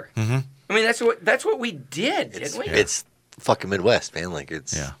of cross. winter. Mm-hmm. I mean, that's what we did, didn't we? It's fucking Midwest, man. Like,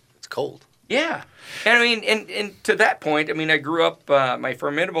 it's cold. Yeah. And I mean, and to that point, I mean, I grew up, my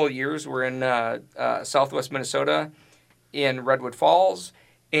formidable years were in southwest Minnesota, in Redwood Falls,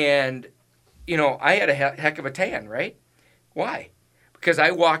 and, I had a heck of a tan, right? Why? Because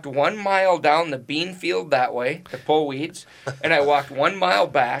I walked 1 mile down the bean field that way to pull weeds, and I walked 1 mile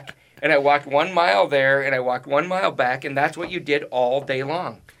back, and I walked 1 mile there, and I walked 1 mile back, and that's what you did all day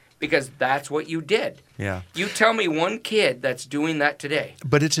long. Because that's what you did. Yeah. You tell me one kid that's doing that today.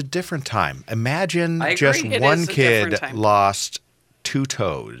 But it's a different time. Imagine I agree. just It one is a kid different time. lost 2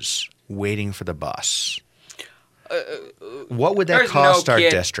 toes waiting for the bus. What would that There's cost no our kid,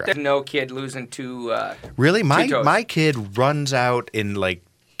 district? There's no kid losing two. Really? Two toes. My kid runs out in like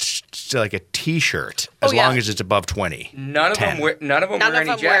like a T-shirt Oh, as yeah. long as it's above 20. None of 10. them wear None any of them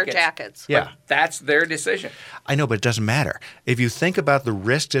jackets. wear jackets. Yeah. That's their decision. I know, but it doesn't matter. If you think about the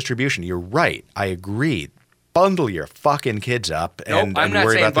risk distribution, you're right. I agree. Bundle your fucking kids up Nope, and, I'm and not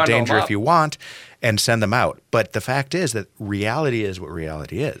worry saying about the bundle 'em danger up. if you want and send them out. But the fact is that reality is what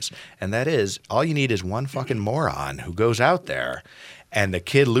reality is. And that is all you need is one fucking moron who goes out there and the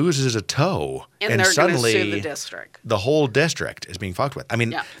kid loses a toe And they're going to suddenly sue the district. the whole district is being fucked with. I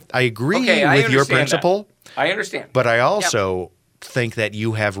mean, Yeah. I agree Okay, I with your understand principle. I understand. But I also think that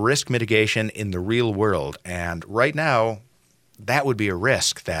you have risk mitigation in the real world. And right now, that would be a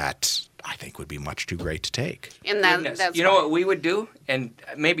risk that I think would be much too great to take. And Goodness. that's You know why- what we would do? And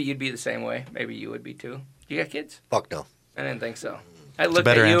maybe you'd be the same way. Maybe you would be too. You got kids? Fuck no. I didn't think so. I looked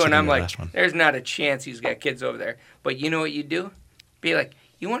better at you answer and than I'm the like, last one. there's not a chance he's got kids over there. But you know what you'd do? Be like,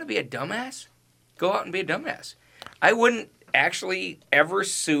 you want to be a dumbass? Go out and be a dumbass. I wouldn't actually ever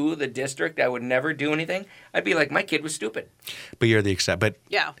sue the district. I would never do anything. I'd be like, my kid was stupid. But you're the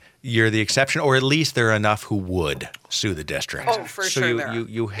exception, or at least there are enough who would sue the district. Oh, for so sure you, there are.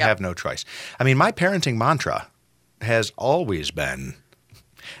 you have no choice. I mean, my parenting mantra has always been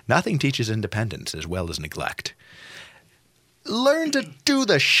nothing teaches independence as well as neglect. Learn to do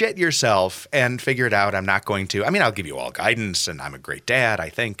the shit yourself and figure it out. I'm not going to. I mean, I'll give you all guidance, and I'm a great dad, I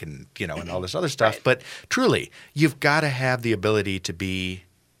think, and and all this other stuff. Right. But truly, you've got to have the ability to be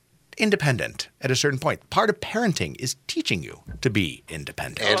independent at a certain point. Part of parenting is teaching you to be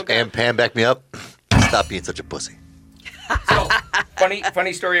independent. And Pam, back me up. Stop being such a pussy. So,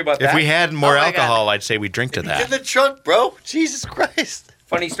 funny story about that. If we had more Oh my God. alcohol, I'd say we'd drink to In that. the trunk, bro. Jesus Christ.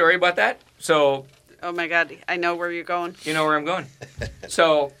 Funny story about that. So, Oh my God, I know where you're going. you know where I'm going.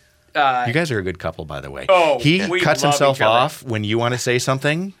 So, You guys are a good couple, by the way. Oh, he we cuts love himself each other. off when you want to say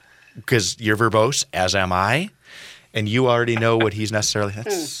something because you're verbose, as am I, and you already know what he's necessarily.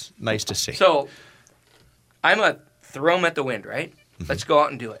 That's nice to see. So, I'm a throw 'em at the wind, right? Let's go out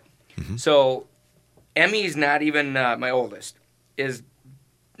and do it. So, Emmy's not even my oldest, is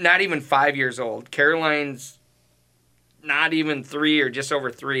not even 5 years old. Caroline's not even 3 or just over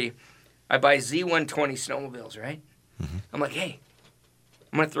 3. I buy Z120 snowmobiles, right? I'm like, hey,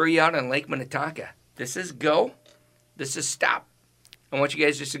 I'm going to throw you out on Lake Minnetonka. This is go. This is stop. I want you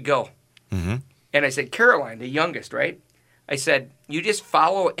guys just to go. And I said, Caroline, the youngest, right? I said, you just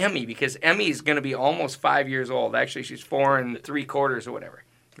follow Emmy because Emmy is going to be almost 5 years old. Actually, she's 4 3/4 or whatever,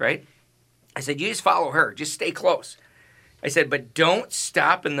 right? I said, you just follow her. Just stay close. I said, but don't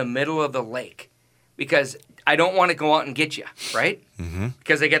stop in the middle of the lake because I don't want to go out and get you, right?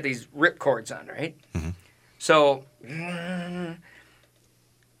 Because they got these rip cords on, right? So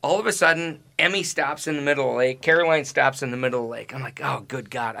all of a sudden, Emmy stops in the middle of the lake. Caroline stops in the middle of the lake. I'm like, oh, good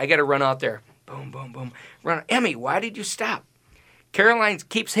God. I got to run out there. Boom, boom, boom. Run. Emmy, why did you stop? Caroline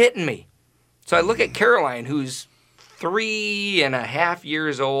keeps hitting me. So I look at Caroline, who's 3.5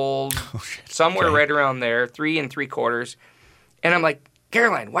 years old, somewhere right around there, 3 3/4. And I'm like,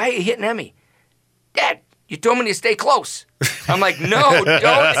 Caroline, why are you hitting Emmy? Dad, you told me to stay close. I'm like, no,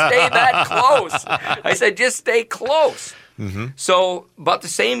 don't stay that close. I said, just stay close. So about the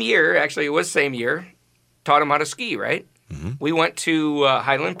same year, actually it was the same year, taught him how to ski, right? We went to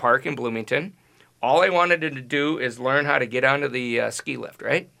Highland Park in Bloomington. All I wanted him to do is learn how to get onto the ski lift,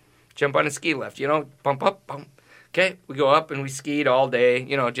 right? Jump on a ski lift, bump up, bump. Okay, we go up and we skied all day,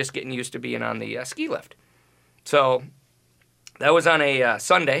 just getting used to being on the ski lift. So that was on a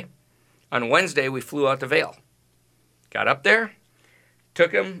Sunday. On Wednesday, we flew out to Vail. Got up there,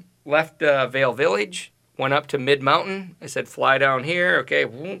 took him, left Vail Village, went up to Mid-Mountain. I said, fly down here. Okay,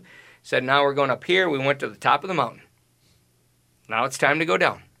 whoop. Said, now we're going up here. We went to the top of the mountain. Now it's time to go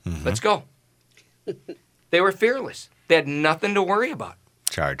down. Let's go. They were fearless. They had nothing to worry about.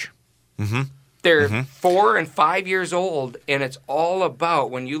 Charge. They're 4 and 5 years old, and it's all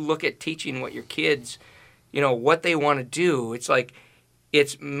about when you look at teaching what your kids, what they want to do. It's like,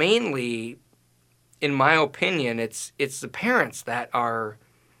 it's mainly, in my opinion, it's the parents that are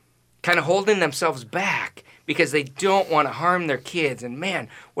kind of holding themselves back because they don't want to harm their kids. And man,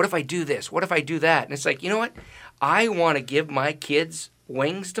 what if I do this? What if I do that? And it's like, you know what? I want to give my kids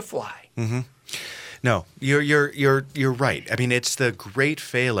wings to fly. No, you're right. I mean, it's the great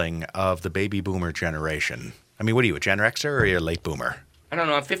failing of the baby boomer generation. I mean, what are you, a Gen Xer or are you a late boomer? I don't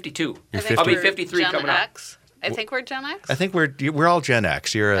know. I'm 52. I think I'll be we're 53 Gen coming up. X. I think we're Gen X. I think we're all Gen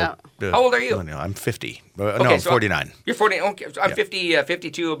X. You're How old are you? No, I'm 50. Okay, No, so 49. You're 40. Okay, so I'm 50.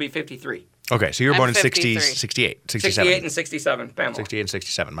 52 will be 53. Okay, so you were I'm born in 53. 68, 67. 68 and 67. Pamela. 68 and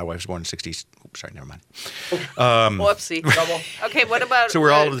 67. My wife was born in 60. Oops, sorry, never mind. Whoopsie. Double. Okay, what about? So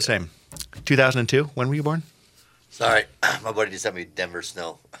we're all the same. 2002. When were you born? Sorry, my buddy just sent me Denver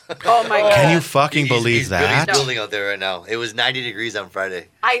snow. Oh my god! Can you fucking He's believe that? He's building out there right now. It was 90 degrees on Friday.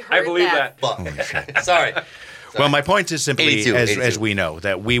 I heard I believe that. Fuck. Sorry. Well, my point is simply, 82, as 82. we know,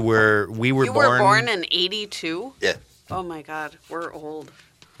 that we were You were born in '82. Yeah. Oh my god, we're old.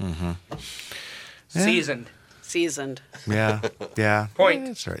 Seasoned. Seasoned. Yeah, yeah. Point.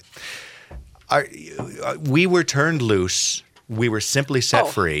 That's right. We were turned loose. We were simply set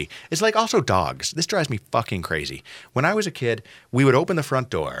free. It's like also dogs. This drives me fucking crazy. When I was a kid, we would open the front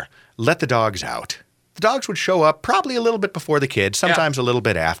door, let the dogs out. The dogs would show up probably a little bit before the kids, sometimes a little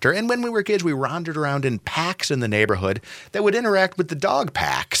bit after. And when we were kids, we wandered around in packs in the neighborhood that would interact with the dog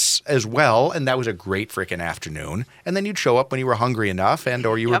packs as well. And that was a great freaking afternoon. And then you'd show up when you were hungry enough and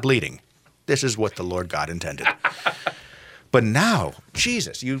or you were bleeding. This is what the Lord God intended. But now,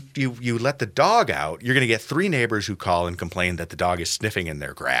 Jesus, you let the dog out, you're going to get 3 neighbors who call and complain that the dog is sniffing in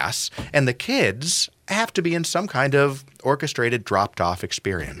their grass, and the kids have to be in some kind of orchestrated, dropped-off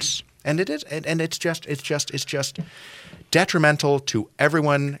experience. And it is, and it's just detrimental to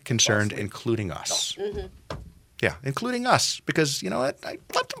everyone concerned, including us. Mm-hmm. Yeah, including us, because you know what? I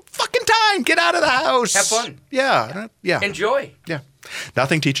want some fucking time. Get out of the house. Have fun. Yeah, yeah. Enjoy. Yeah.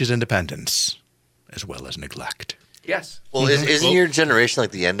 Nothing teaches independence as well as neglect. Yes. Well, isn't your generation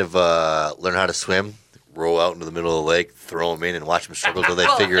like the end of Learn How to Swim? Row out into the middle of the lake, throw them in, and watch them struggle until they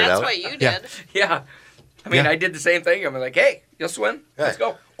figure it out? That's what you did. Yeah. Yeah. I mean, Yeah. I did the same thing. I'm like, hey, you'll swim? Let's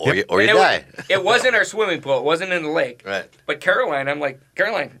go. Or Yep. you And die. It wasn't our swimming pool. It wasn't in the lake. Right. But Caroline, I'm like,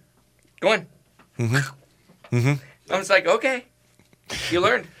 Caroline, go in. I was like, okay. You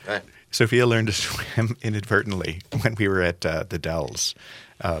learned. Right. Sophia learned to swim inadvertently when we were at the Dells,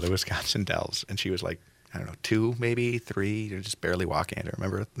 the Wisconsin Dells, and she was like, I don't know, 2, maybe 3, just barely walking. I don't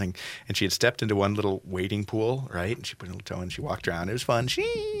remember a thing. And she had stepped into one little wading pool, right? And she put a little toe in, she walked around. It was fun.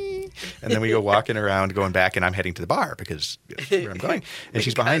 And then we go walking around, going back, and I'm heading to the bar because that's where I'm going. And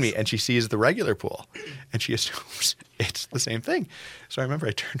she's behind me, and she sees the regular pool, and she assumes it's the same thing. So I remember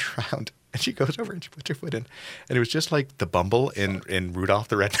I turned around, and she goes over and she puts her foot in, and it was just like the Bumble in Rudolph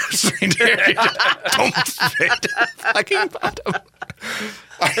the Red-Nosed Reindeer. She just boom, straight to the fucking bottom.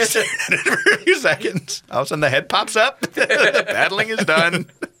 I stayed at it for a few seconds. All of a sudden, the head pops up. The paddling is done.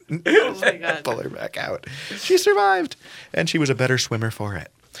 Oh my god. Pull her back out. She survived, and she was a better swimmer for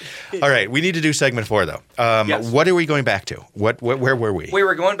it. All right, we need to do segment 4, though. Yes. What are we going back to? Where were we? We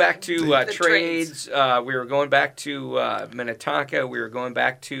were going back to The trades. We were going back to Minnetonka. We were going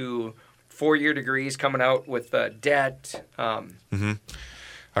back to 4-year degrees coming out with debt.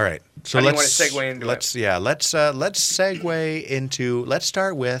 All right. So How do you let's want to segue into let's it? yeah let's segue into let's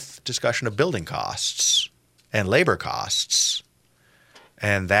start with discussion of building costs and labor costs,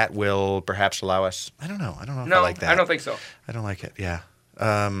 and that will perhaps allow us. I don't know if No, I like that. I don't think so. I don't like it. Yeah.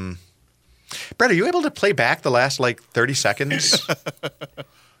 Brett, are you able to play back the last 30 seconds?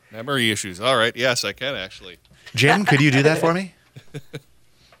 Memory issues. All right. Yes, I can actually. Jim, could you do that for me?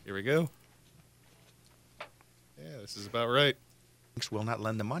 Here we go. Yeah, this is about right. Banks will not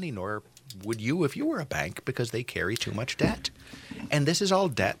lend the money, nor would you if you were a bank, because they carry too much debt. And this is all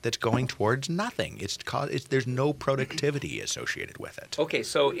debt that's going towards nothing. There's no productivity associated with it. Okay,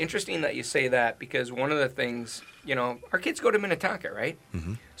 so interesting that you say that because one of the things, our kids go to Minnetonka, right?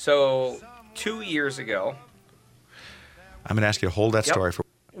 Mm-hmm. So 2 years ago, I'm going to ask you to hold that story for.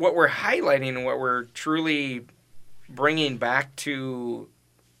 what we're highlighting and what we're truly bringing back to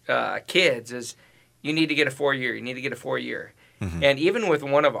kids is you need to get a 4-year. You need to get a 4-year. Mm-hmm. And even with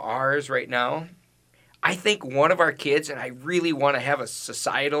one of ours right now, I think one of our kids, and I really want to have a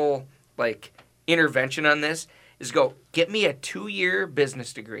societal intervention on this, is go get me a 2-year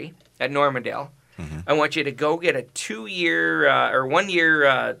business degree at Normandale. Mm-hmm. I want you to go get a 2-year or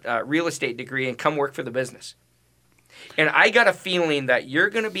 1-year real estate degree and come work for the business. And I got a feeling that you're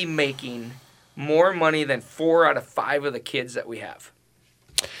going to be making more money than 4 out of 5 of the kids that we have.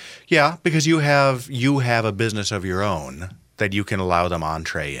 Yeah, because you have a business of your own that you can allow them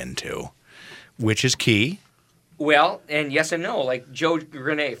entree into, which is key. Well, and yes and no. Like Joe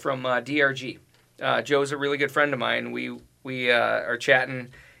Grenet from DRG. Joe's a really good friend of mine. We are chatting,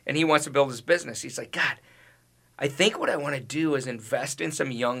 and he wants to build his business. He's like, God, I think what I want to do is invest in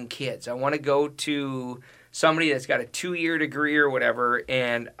some young kids. I want to go to somebody that's got a 2-year degree or whatever,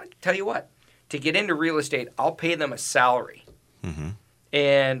 and I'll tell you what, to get into real estate, I'll pay them a salary. Mm-hmm.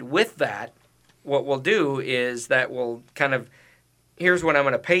 And with that, what we'll do is that we'll kind of, here's what I'm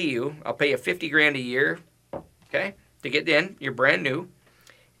going to pay you. I'll pay you $50,000 a year, okay, to get in. You're brand new.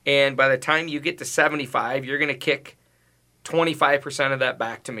 And by the time you get to 75, you're going to kick 25% of that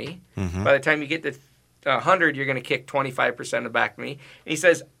back to me. Mm-hmm. By the time you get to 100, you're going to kick 25% of back to me. And he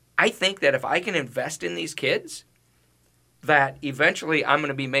says, I think that if I can invest in these kids, that eventually I'm going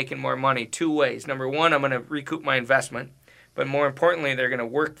to be making more money two ways. Number one, I'm going to recoup my investment. But more importantly, they're going to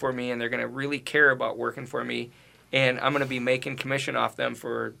work for me, and they're going to really care about working for me. And I'm going to be making commission off them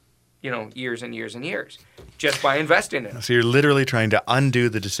for, years and years and years just by investing in them. So you're literally trying to undo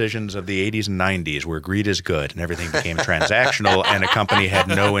the decisions of the 80s and 90s where greed is good and everything became transactional and a company had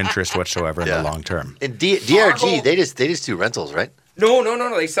no interest whatsoever in the long term. And DRG, they just do rentals, right? No.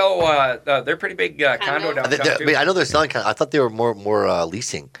 They sell. They're pretty big condo downtown too. I know they're selling. I thought they were more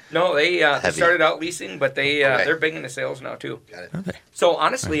leasing. No, they started out leasing, but they're big into sales now too. Got it. Okay. So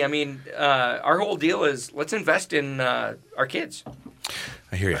honestly, I mean, our whole deal is let's invest in our kids.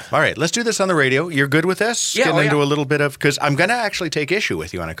 I hear you. All right, let's do this on the radio. You're good with this? Yeah, Getting into a little bit of, because I'm going to actually take issue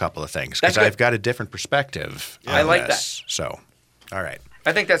with you on a couple of things because That's good. I've got a different perspective. I on like this. So, all right.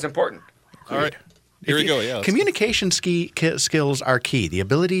 I think that's important. All right. Here we go. Yeah. Communication skills are key. The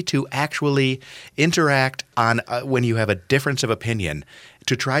ability to actually interact on when you have a difference of opinion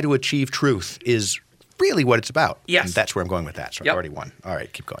to try to achieve truth is really what it's about. Yes. And that's where I'm going with that. So I've already won. All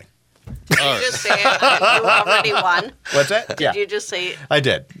right, keep going. Did you just say it? You already won? What's that? Did you just say it? I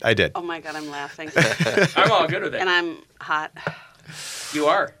did. Oh my God, I'm laughing. I'm all good with it. And I'm hot. You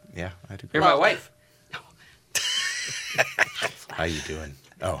are. Yeah, I do. You're my wife. How you doing?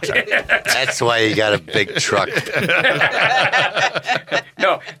 Oh, sorry. That's why you got a big truck.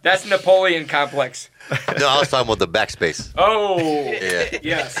 No, that's Napoleon complex. No, I was talking about the backspace. Oh, Yeah.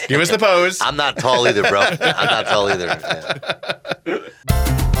 yes. Give us the pose. I'm not tall either, bro. I'm not tall either. Yeah.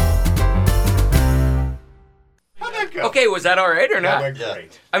 How'd that go? Okay, was that all right or That not? went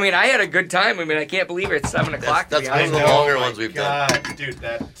great. I mean, I had a good time. I mean, I can't believe it's 7 o'clock. That's to one be of honest. the longer ones we've done. God, dude,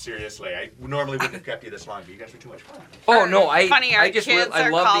 that seriously, I normally wouldn't have kept you this long, but you guys were too much fun. Oh no, Funny, our I just kids I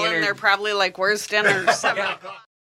are love the calling. energy. They're probably like, "Where's dinner?" 7 o'clock.